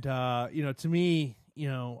 and to me,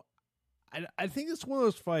 I think it's one of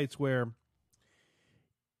those fights where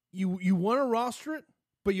you want to roster it,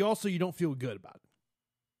 but you don't feel good about it.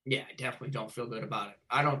 Yeah, I definitely don't feel good about it.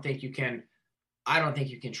 I don't think you can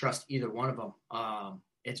trust either one of them.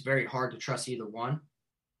 It's very hard to trust either one.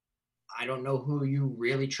 I don't know who you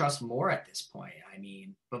really trust more at this point. I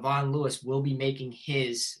mean, Bavon Lewis will be making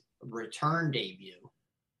his return debut.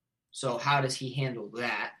 So how does he handle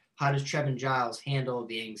that? How does Trevin Giles handle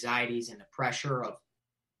the anxieties and the pressure of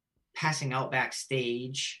passing out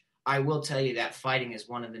backstage? I will tell you that fighting is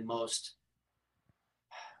one of the most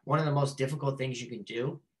difficult things you can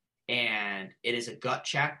do. And it is a gut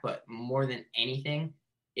check, but more than anything,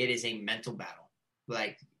 it is a mental battle.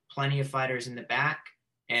 Like, plenty of fighters in the back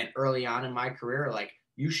and early on in my career, like,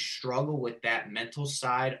 you struggle with that mental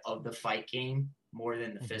side of the fight game more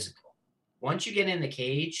than the physical. Once you get in the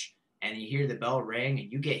cage and you hear the bell ring and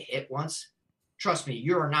you get hit once, trust me,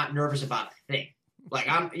 you are not nervous about a thing. Like,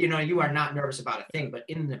 you are not nervous about a thing, but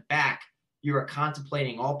in the back, you are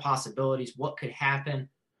contemplating all possibilities, what could happen.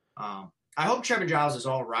 I hope Trevin Giles is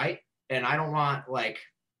all right, and I don't want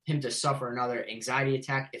him to suffer another anxiety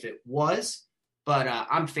attack if it was, but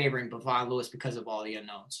I'm favoring Bavon Lewis because of all the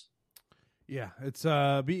unknowns. Yeah, it's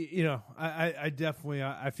I definitely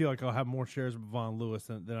I feel like I'll have more shares of Bavon Lewis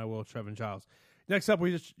than I will Trevin Giles. Next up,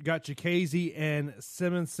 we just got Chikadze and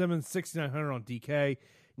Simmons 6,900 on DK,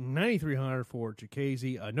 9,300 for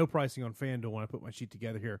Chikadze. No pricing on FanDuel when I put my sheet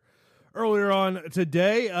together here earlier on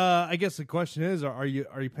today. I guess the question is, are you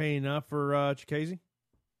paying enough for Chikadze?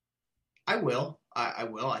 I will. I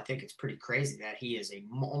will. I think it's pretty crazy that he is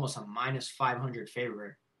almost a minus 500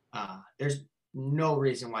 favorite. There's no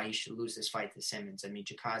reason why he should lose this fight to Simmons. I mean,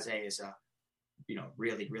 Chikadze is a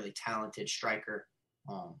really, really talented striker.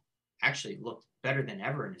 Actually looked better than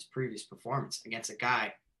ever in his previous performance against a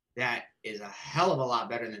guy that is a hell of a lot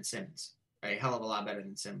better than Simmons. A hell of a lot better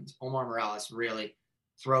than Simmons. Omar Morales really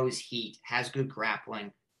throws heat, has good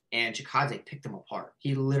grappling, and Chikadze picked him apart.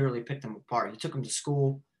 He literally picked him apart. He took him to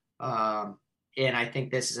school, and I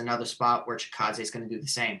think this is another spot where Chikadze is going to do the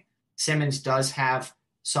same. Simmons does have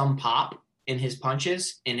some pop in his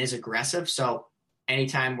punches and is aggressive, so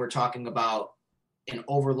anytime we're talking about an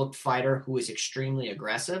overlooked fighter who is extremely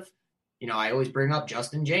aggressive, I always bring up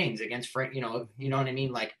Justin James against Frank, you know what I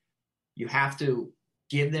mean? Like, you have to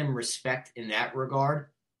give them respect in that regard.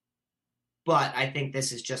 But I think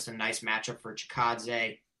this is just a nice matchup for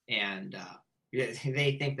Chikadze, and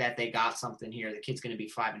they think that they got something here. The kid's going to be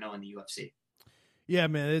 5-0 in the UFC. Yeah,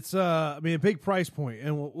 man, it's a big price point,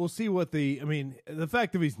 and we'll see what the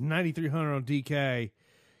fact that he's 9,300 on DK.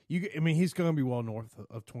 He's going to be well north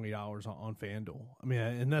of $20 on FanDuel.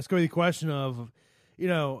 And that's going to be the question of,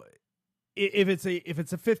 if it's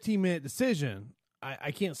a 15-minute decision,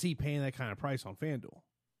 I can't see paying that kind of price on FanDuel.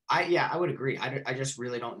 I would agree. I just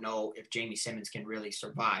really don't know if Jamie Simmons can really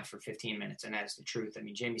survive for 15 minutes, and that's the truth.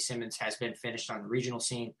 Jamie Simmons has been finished on the regional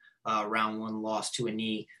scene. Round 1 loss to a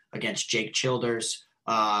knee against Jake Childers.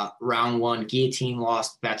 Round 1 guillotine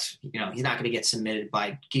loss. That's, he's not going to get submitted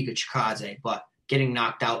by Giga Chikadze, but getting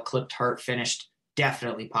knocked out, clipped, hurt, finished,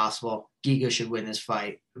 definitely possible. Giga should win this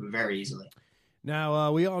fight very easily.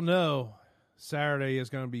 Now, we all know Saturday is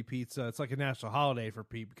going to be pizza. It's like a national holiday for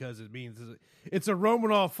Pete because it means it's a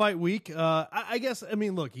Romanov fight week. I guess,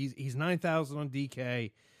 look, he's 9,000 on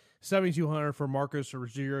DK, 7,200 for Marcos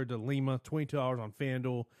Rogério de Lima, $22 on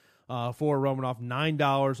FanDuel for Romanov,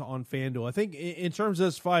 $9 on FanDuel. I think in terms of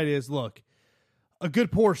this fight is, look, a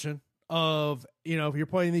good portion of, if you're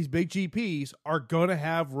playing these big GPs, are going to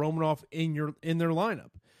have Romanov in their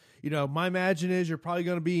lineup. My imagine is you're probably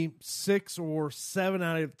going to be 6 or 7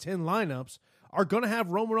 out of 10 lineups are going to have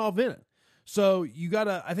Romanov in it. So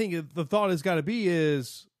I think the thought has got to be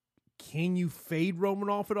is, can you fade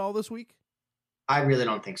Romanov at all this week? I really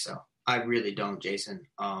don't think so. I really don't, Jason.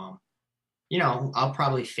 I'll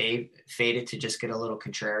probably fade it to just get a little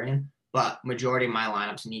contrarian. But majority of my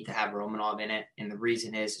lineups need to have Romanov in it, and the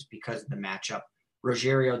reason is because of the matchup.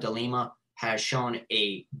 Rogério de Lima has shown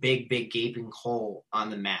a big gaping hole on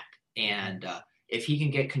the mat, and if he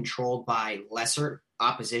can get controlled by lesser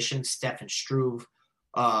opposition, Stefan Struve,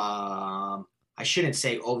 I shouldn't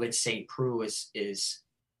say Ovid St. Preux is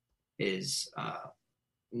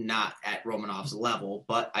not at Romanov's level,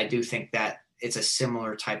 but I do think that it's a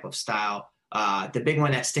similar type of style. The big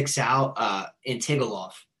one that sticks out,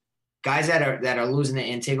 Antigolov. Guys that are losing to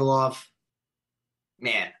Antigolov,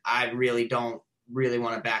 man, I really don't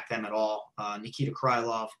want to back them at all. Nikita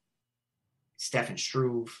Krylov, Stefan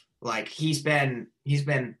Struve, like he's been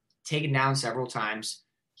taken down several times.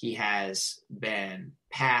 He has been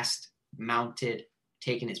passed, mounted,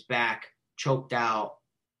 taken his back, choked out.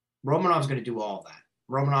 Romanov's going to do all that.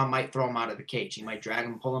 Romanov might throw him out of the cage. He might drag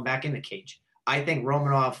him, pull him back in the cage. I think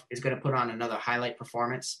Romanov is going to put on another highlight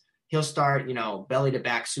performance. He'll start, belly to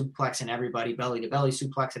back suplexing everybody, belly to belly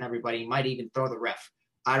suplexing everybody. He might even throw the ref.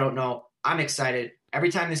 I don't know. I'm excited. Every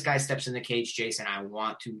time this guy steps in the cage, Jason, I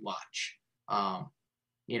want to watch.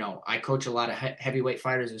 I coach a lot of heavyweight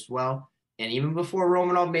fighters as well. And even before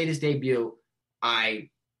Romanov made his debut, I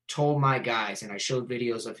told my guys, and I showed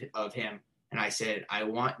videos of him, and I said, I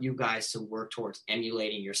want you guys to work towards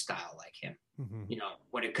emulating your style like him. Mm-hmm.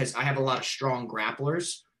 Because I have a lot of strong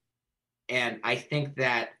grapplers, and I think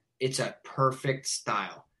that it's a perfect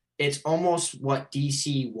style. It's almost what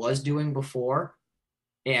DC was doing before,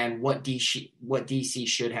 and what DC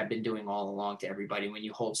should have been doing all along to everybody when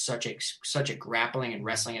you hold such a grappling and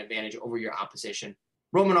wrestling advantage over your opposition.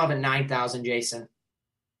 Romanov at 9,000, Jason.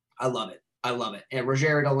 I love it. And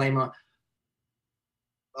Rogério de Lima,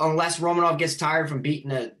 unless Romanov gets tired from beating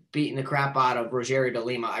the crap out of Rogério de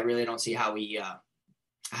Lima, I really don't see how he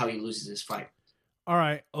loses this fight. All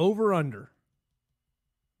right, over under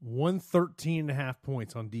 113.5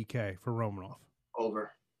 points on DK for Romanov.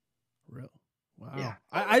 Over. Really? Wow. Yeah.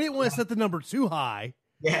 I didn't want to set the number too high.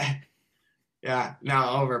 Yeah. Yeah. No,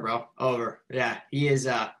 over, bro. Over. Yeah. He is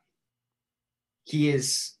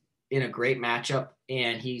in a great matchup,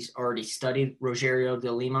 and he's already studied Rogério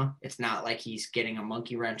de Lima. It's not like he's getting a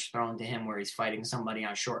monkey wrench thrown to him where he's fighting somebody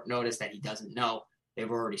on short notice that he doesn't know. They've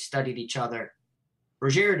already studied each other.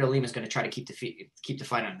 Rogério de Lima is going to try to keep the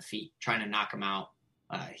fight on the feet, trying to knock him out.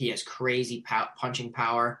 He has crazy punching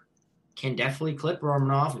power. Can definitely clip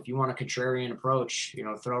Romanov if you want a contrarian approach.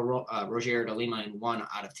 Throw Rogério de Lima in 1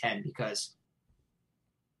 out of 10 because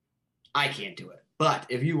I can't do it. But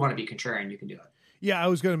if you want to be contrarian, you can do it. Yeah, I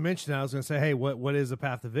was going to mention that. I was going to say, hey, what is the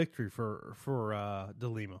path to victory for de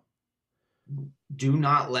Lima? Do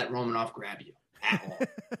not let Romanov grab you at all.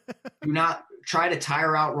 try to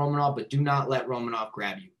tire out Romanov, but do not let Romanov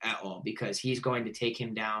grab you at all because he's going to take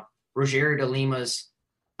him down. Rogerio de Lima's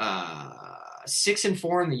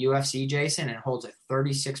 6-4 in the UFC, Jason, and holds a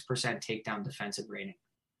 36% takedown defensive rating.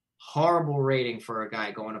 Horrible rating for a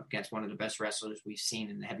guy going up against one of the best wrestlers we've seen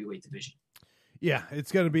in the heavyweight division. Yeah,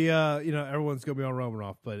 it's going to be, everyone's going to be on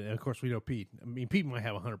Romanov, but of course we know Pete. I mean, Pete might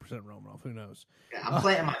have 100% Romanov. Who knows? Yeah, I'm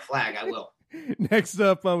planting my flag. I will. Next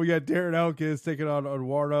up, we got Darren Elkins taking on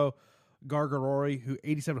Eduardo Gargarori, who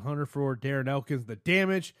 8,700 for Darren Elkins. The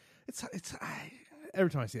damage, every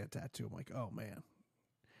time I see that tattoo, I'm like, oh man,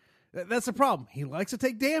 that's the problem. He likes to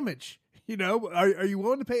take damage. Are you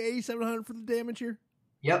willing to pay 8,700 for the damage here?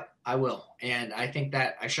 Yep, I will. And I think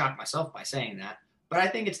that I shocked myself by saying that. But I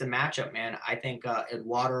think it's the matchup, man. I think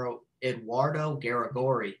Eduardo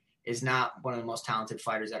Garagori is not one of the most talented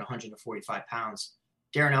fighters at 145 pounds.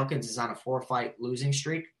 Darren Elkins is on a 4-fight losing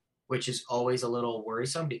streak, which is always a little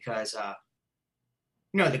worrisome because,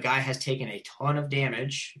 the guy has taken a ton of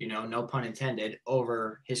damage, no pun intended,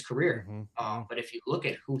 over his career. Mm-hmm. But if you look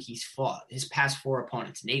at who he's fought, his past 4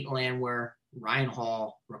 opponents, Nate Landwehr, Ryan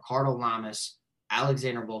Hall, Ricardo Lamas,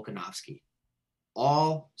 Alexander Volkanovski,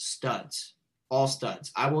 all studs. All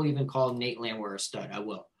studs. I will even call Nate Landwehr a stud. I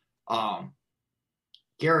will.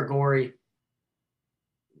 Garagori,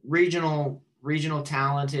 regional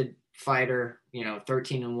talented fighter,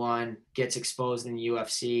 13-1, gets exposed in the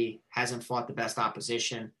UFC, hasn't fought the best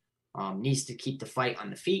opposition, needs to keep the fight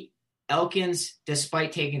on the feet. Elkins,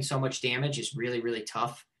 despite taking so much damage, is really, really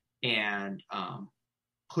tough and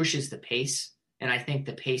pushes the pace. And I think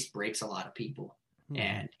the pace breaks a lot of people.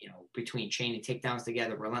 And, between chain and takedowns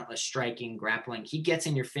together, relentless striking, grappling, he gets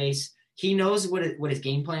in your face. He knows what his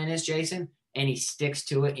game plan is, Jason, and he sticks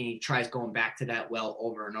to it, and he tries going back to that well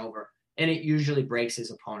over and over. And it usually breaks his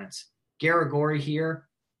opponents. Garagori here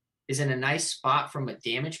is in a nice spot from a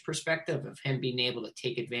damage perspective of him being able to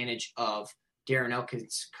take advantage of Darren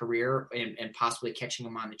Elkins' career and possibly catching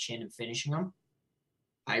him on the chin and finishing him.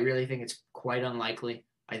 I really think it's quite unlikely.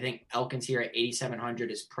 I think Elkins here at 8,700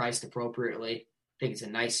 is priced appropriately. I think it's a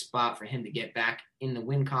nice spot for him to get back in the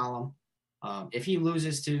win column. If he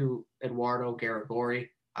loses to Eduardo Garagori,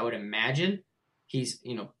 I would imagine he's,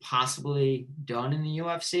 possibly done in the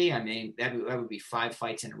UFC. I mean, that would be 5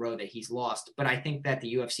 fights in a row that he's lost. But I think that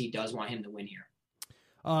the UFC does want him to win here.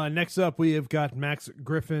 Next up, we have got Max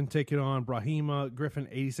Griffin taking on Brahima. Griffin,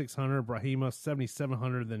 8,600. Brahima,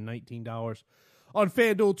 7,700, then $19. On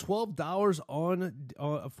FanDuel,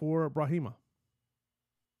 $12 for Brahima.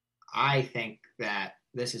 I think that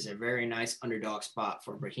this is a very nice underdog spot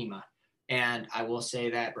for Brahima. And I will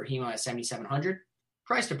say that Brahima at 7,700,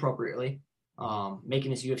 priced appropriately,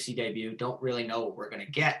 making his UFC debut. Don't really know what we're going to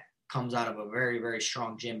get. Comes out of a very, very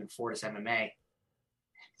strong gym in Fortis MMA.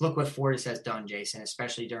 Look what Fortis has done, Jason,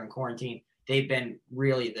 especially during quarantine. They've been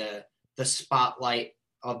really the spotlight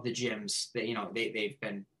of the gyms. They've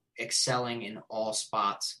been excelling in all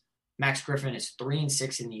spots. Max Griffin is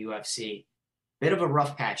 3-6 in the UFC. Bit of a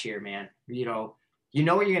rough patch here, man. You know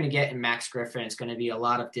what you're going to get in Max Griffin. It's going to be a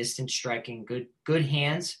lot of distance striking, good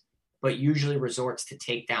hands, but usually resorts to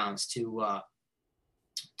takedowns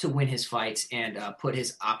to win his fights and put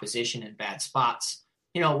his opposition in bad spots.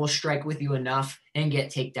 Will strike with you enough and get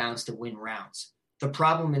takedowns to win rounds. The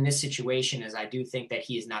problem in this situation is I do think that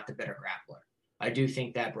he is not the better grappler. I do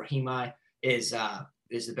think that Brahima is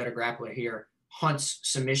the better grappler here. Hunts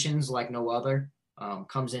submissions like no other.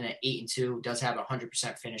 Comes in at 8-2, does have a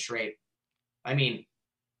 100% finish rate. I mean,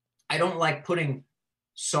 I don't like putting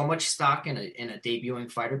so much stock in a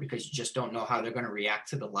debuting fighter because you just don't know how they're going to react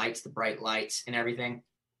to the lights, the bright lights and everything.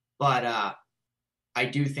 But I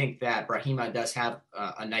do think that Brahima does have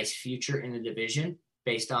a nice future in the division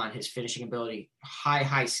based on his finishing ability,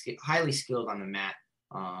 highly skilled on the mat.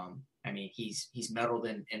 I mean, he's medaled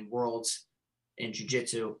in worlds in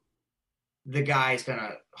jiu-jitsu. The guy's going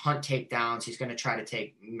to hunt takedowns. He's going to try to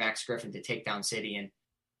take Max Griffin to takedown city. And,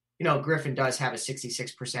 Griffin does have a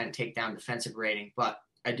 66% takedown defensive rating, but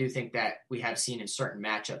I do think that we have seen in certain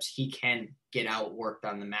matchups, he can get outworked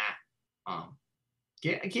on the mat.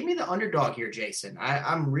 Give me the underdog here, Jason.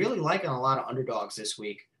 I'm really liking a lot of underdogs this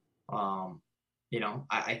week.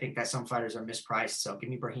 I think that some fighters are mispriced, so give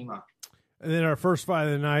me Brahima. And then our first fight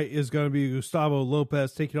of the night is going to be Gustavo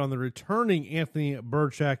Lopez taking on the returning Anthony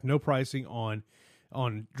Burchak. No pricing on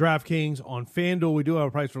DraftKings. On FanDuel, we do have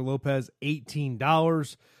a price for Lopez,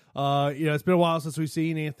 $18. It's been a while since we've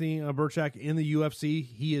seen Anthony Burchak in the UFC.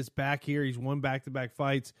 He is back here. He's won back-to-back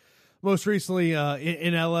fights, most recently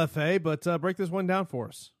in LFA. But break this one down for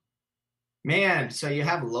us. Man, so you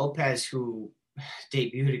have Lopez who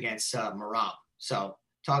debuted against Merab. So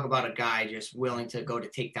talk about a guy just willing to go to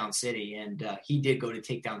Takedown City, and he did go to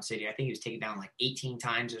Takedown City. I think he was taken down like 18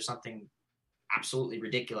 times or something absolutely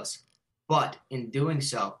ridiculous. But in doing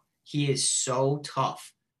so, he is so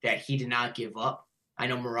tough that he did not give up. I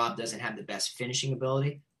know Merab doesn't have the best finishing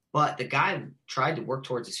ability, but the guy tried to work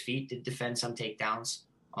towards his feet to defend some takedowns.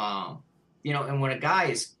 And when a guy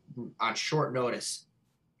is on short notice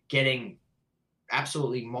getting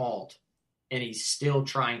absolutely mauled and he's still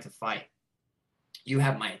trying to fight, you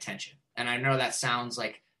have my attention. And I know that sounds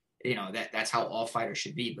like, that's how all fighters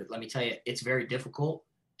should be. But let me tell you, it's very difficult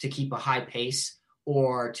to keep a high pace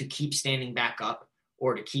or to keep standing back up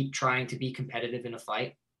or to keep trying to be competitive in a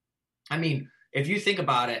fight. I mean, if you think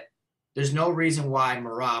about it, there's no reason why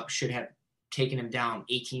Merab should have taken him down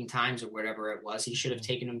 18 times or whatever it was. He should have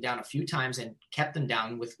taken him down a few times and kept him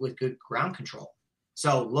down with good ground control.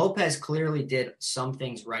 So Lopez clearly did some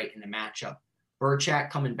things right in the matchup. Burchak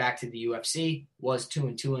coming back to the UFC was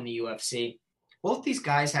 2-2 in the UFC. Both these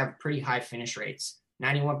guys have pretty high finish rates.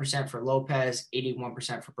 91% for Lopez,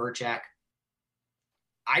 81% for Burchak.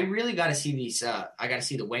 I really got to see these. I got to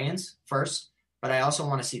see the weigh-ins first, but I also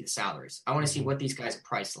want to see the salaries. I want to see what these guys are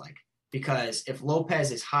priced like, because if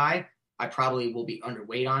Lopez is high, I probably will be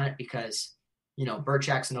underweight on it because,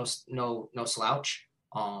 Burchak's no slouch.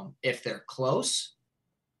 If they're close,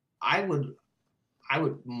 I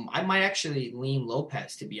might actually lean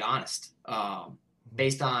Lopez, to be honest,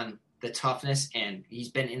 based on the toughness, and he's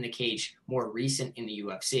been in the cage more recent in the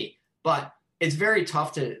UFC. But it's very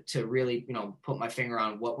tough to really, put my finger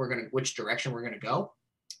on which direction we're gonna go.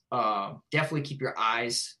 Definitely keep your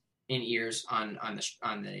eyes and ears on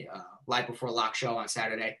the Live Before Lock show on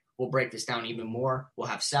Saturday. We'll break this down even more. We'll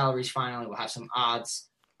have salaries finally. We'll have some odds,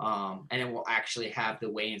 and then we'll actually have the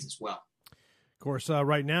weigh-ins as well. Of course,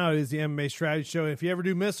 right now it is the MMA Strategy Show. If you ever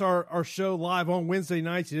do miss our show live on Wednesday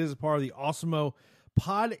nights, it is a part of the Awesemo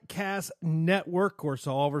Podcast Network. Of course,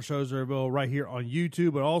 all of our shows are available right here on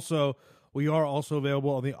YouTube, but also we are also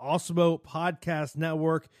available on the Awesemo Podcast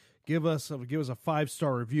Network. Give us a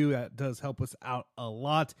 5-star review. That does help us out a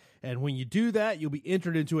lot. And when you do that, you'll be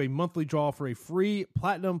entered into a monthly draw for a free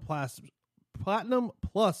Platinum Plus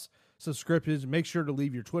subscriptions. Make sure to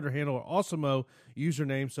leave your Twitter handle or Awesemo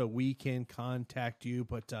username so we can contact you.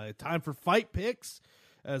 But time for fight picks,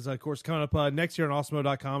 as of course coming up next year on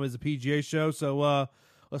Awesemo.com is the PGA show. So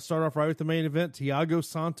let's start off right with the main event: Thiago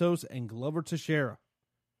Santos and Glover Teixeira.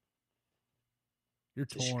 You're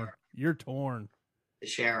torn.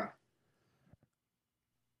 Teixeira.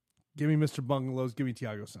 Give me Mr. Bungalows. Give me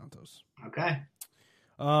Thiago Santos. Okay.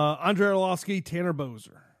 Andre Arlovsky, Tanner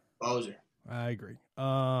Bozer. I agree.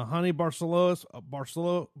 Hani Barcelos,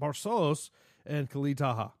 and Khalid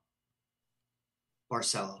Taha.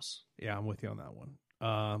 Barcelos. Yeah, I'm with you on that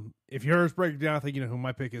one. If you heard us break it down, I think you know who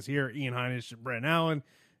my pick is here. Ian Heinisch and Brandon Allen.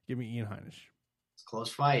 Give me Ian Heinisch. It's a close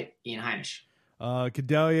fight. Ian Heinisch.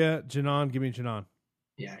 Cadelia, Janan. Give me Janan.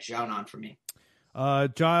 Yeah, Janan for me.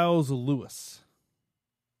 Giles Lewis.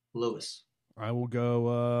 I will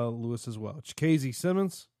go Lewis as well. Chikaze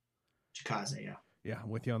Simmons. Chikaze, yeah. Yeah, I'm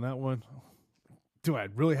with you on that one. Do I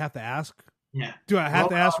really have to ask? Yeah. Do I have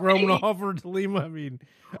to ask Romanov or Lima? I mean,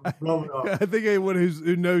 I think anyone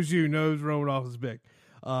who knows you knows Romanov is big.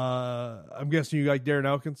 I'm guessing you like Darren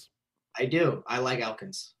Elkins? I do. I like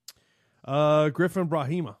Elkins. Griffin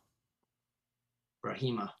Brahima.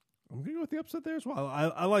 I'm going to go with the upset there as well.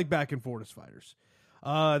 I like back and forth fighters.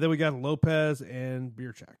 Then we got Lopez and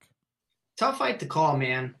Burchak. Tough fight to call,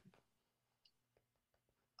 man.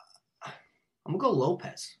 I'm going to go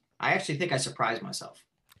Lopez. I actually think I surprised myself.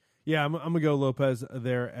 Yeah, I'm going to go Lopez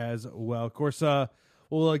there as well. Of course,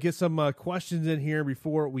 we'll get some questions in here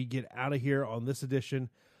before we get out of here on this edition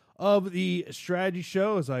of the Strategy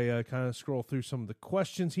Show as I kind of scroll through some of the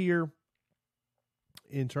questions here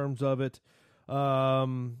in terms of it.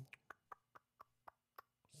 Let's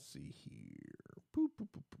see here.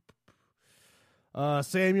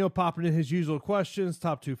 Samuel popping in his usual questions.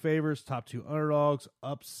 Top 2 favorites, top 2 underdogs,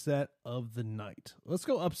 upset of the night. Let's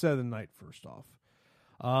go upset of the night first off.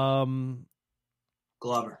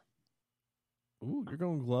 Glover. Ooh, you're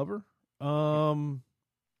going Glover?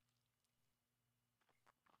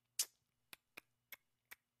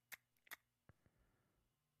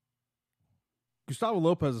 Gustavo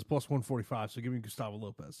Lopez is plus 145, so give me Gustavo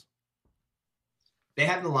Lopez. They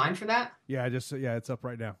have the line for that? Yeah, it's up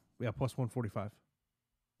right now. Yeah, plus 145.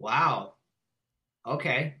 Wow.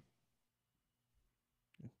 Okay.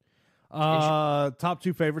 Top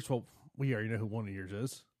 2 favorites. Well, we already know who one of yours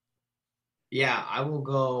is. Yeah, I will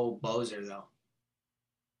go Bozer though.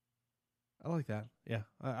 I like that. Yeah,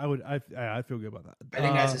 I would. I feel good about that. I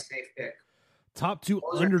think that's a safe pick. Top 2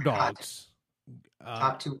 Bozer underdogs.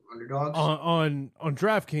 Top 2 underdogs? On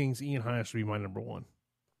DraftKings, Ian Hines should be my number 1.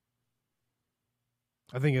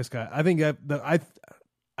 I think this guy. I think you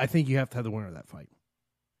have to have the winner of that fight.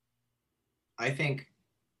 I think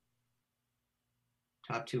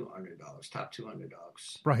top 2 underdogs.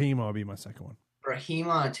 Brahima will be my second one.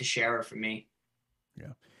 Brahima and Teixeira for me.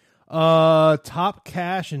 Yeah. Top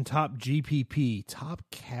cash and top GPP. Top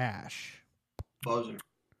cash. Bozer.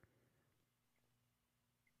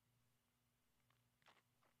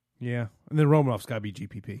 Yeah, and then Romanov's got to be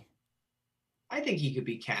GPP. I think he could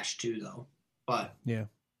be cash too, though. But yeah,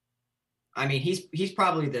 I mean, he's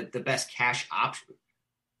probably the best cash option.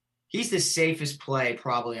 He's the safest play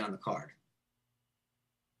probably on the card.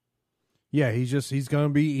 Yeah, he's gonna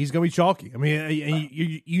be chalky. I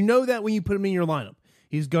mean, you know that when you put him in your lineup,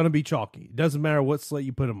 he's gonna be chalky. It doesn't matter what slate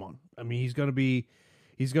you put him on. I mean, he's gonna be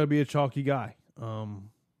a chalky guy. But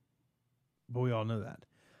we all know that.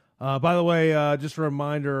 By the way, just a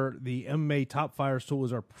reminder: the MMA Top Fires tool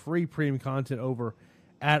is our free premium content over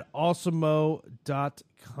at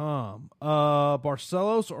awesomemo.com.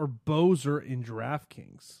 Barcelos or Bozer in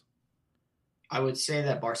DraftKings? I would say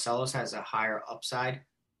that Barcelos has a higher upside,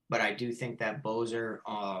 but I do think that Bozer,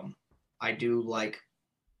 I don't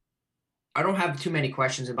have too many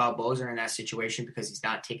questions about Bozer in that situation because he's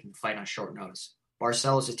not taking the fight on short notice.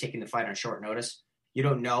 Barcelos is taking the fight on short notice. You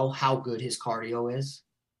don't know how good his cardio is,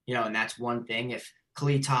 and that's one thing. If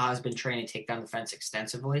Khalid Taha has been training takedown defense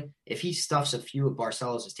extensively, if he stuffs a few of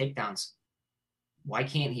Barcelos' takedowns, why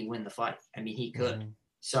can't he win the fight? I mean, he could. Mm-hmm.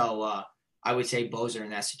 So I would say Bozer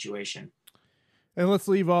in that situation. And let's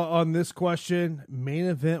leave on this question. Main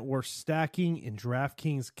event, we're stacking in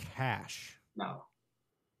DraftKings cash. No,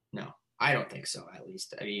 I don't think so, at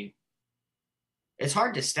least. I mean, it's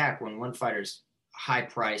hard to stack when one fighter's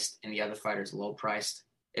high-priced and the other fighter's low-priced.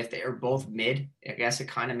 If they are both mid, I guess it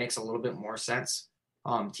kind of makes a little bit more sense.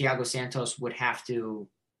 Thiago Santos would have to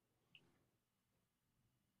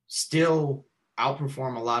still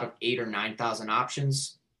outperform a lot of 8,000 or 9,000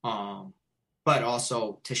 options. But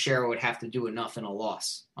also Teixeira would have to do enough in a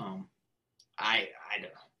loss. I don't know.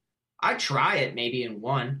 I'd try it maybe in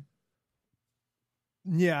one.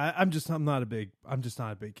 Yeah, I'm just not a big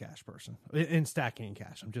cash person in stacking in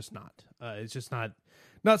cash. I'm just not. It's just not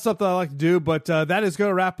something I like to do. But that is going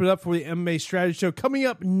to wrap it up for the MMA Strategy Show. Coming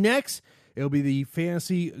up next, it'll be the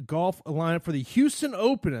fantasy golf lineup for the Houston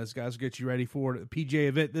Open. As guys get you ready for the PGA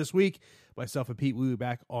event this week. Myself and Pete will be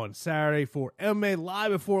back on Saturday for MMA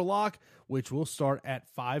Live Before Lock, which will start at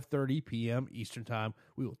 5:30 p.m. Eastern Time.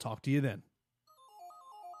 We will talk to you then.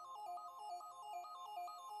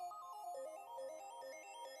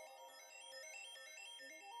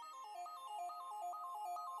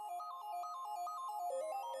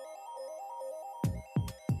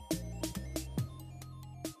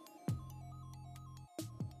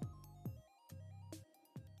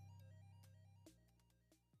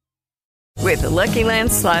 With the Lucky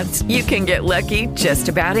Land Slots, you can get lucky just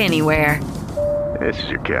about anywhere. This is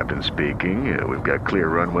your captain speaking. We've got clear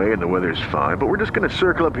runway and the weather's fine, but we're just going to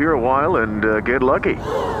circle up here a while and get lucky.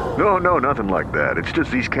 No, nothing like that. It's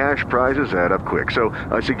just these cash prizes add up quick. So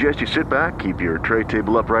I suggest you sit back, keep your tray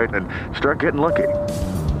table upright, and start getting lucky.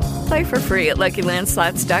 Play for free at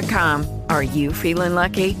LuckyLandSlots.com. Are you feeling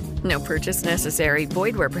lucky? No purchase necessary.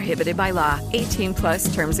 Void where prohibited by law.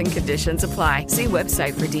 18+ terms and conditions apply. See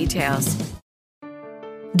website for details.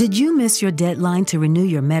 Did you miss your deadline to renew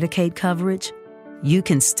your Medicaid coverage? You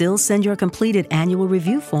can still send your completed annual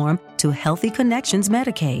review form to Healthy Connections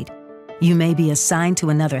Medicaid. You may be assigned to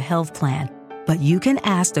another health plan, but you can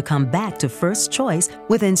ask to come back to First Choice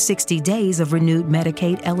within 60 days of renewed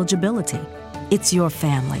Medicaid eligibility. It's your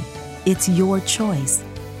family. It's your choice.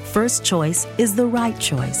 First Choice is the right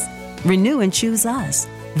choice. Renew and choose us.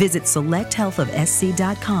 Visit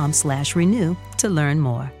selecthealthofsc.com/renew to learn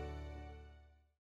more.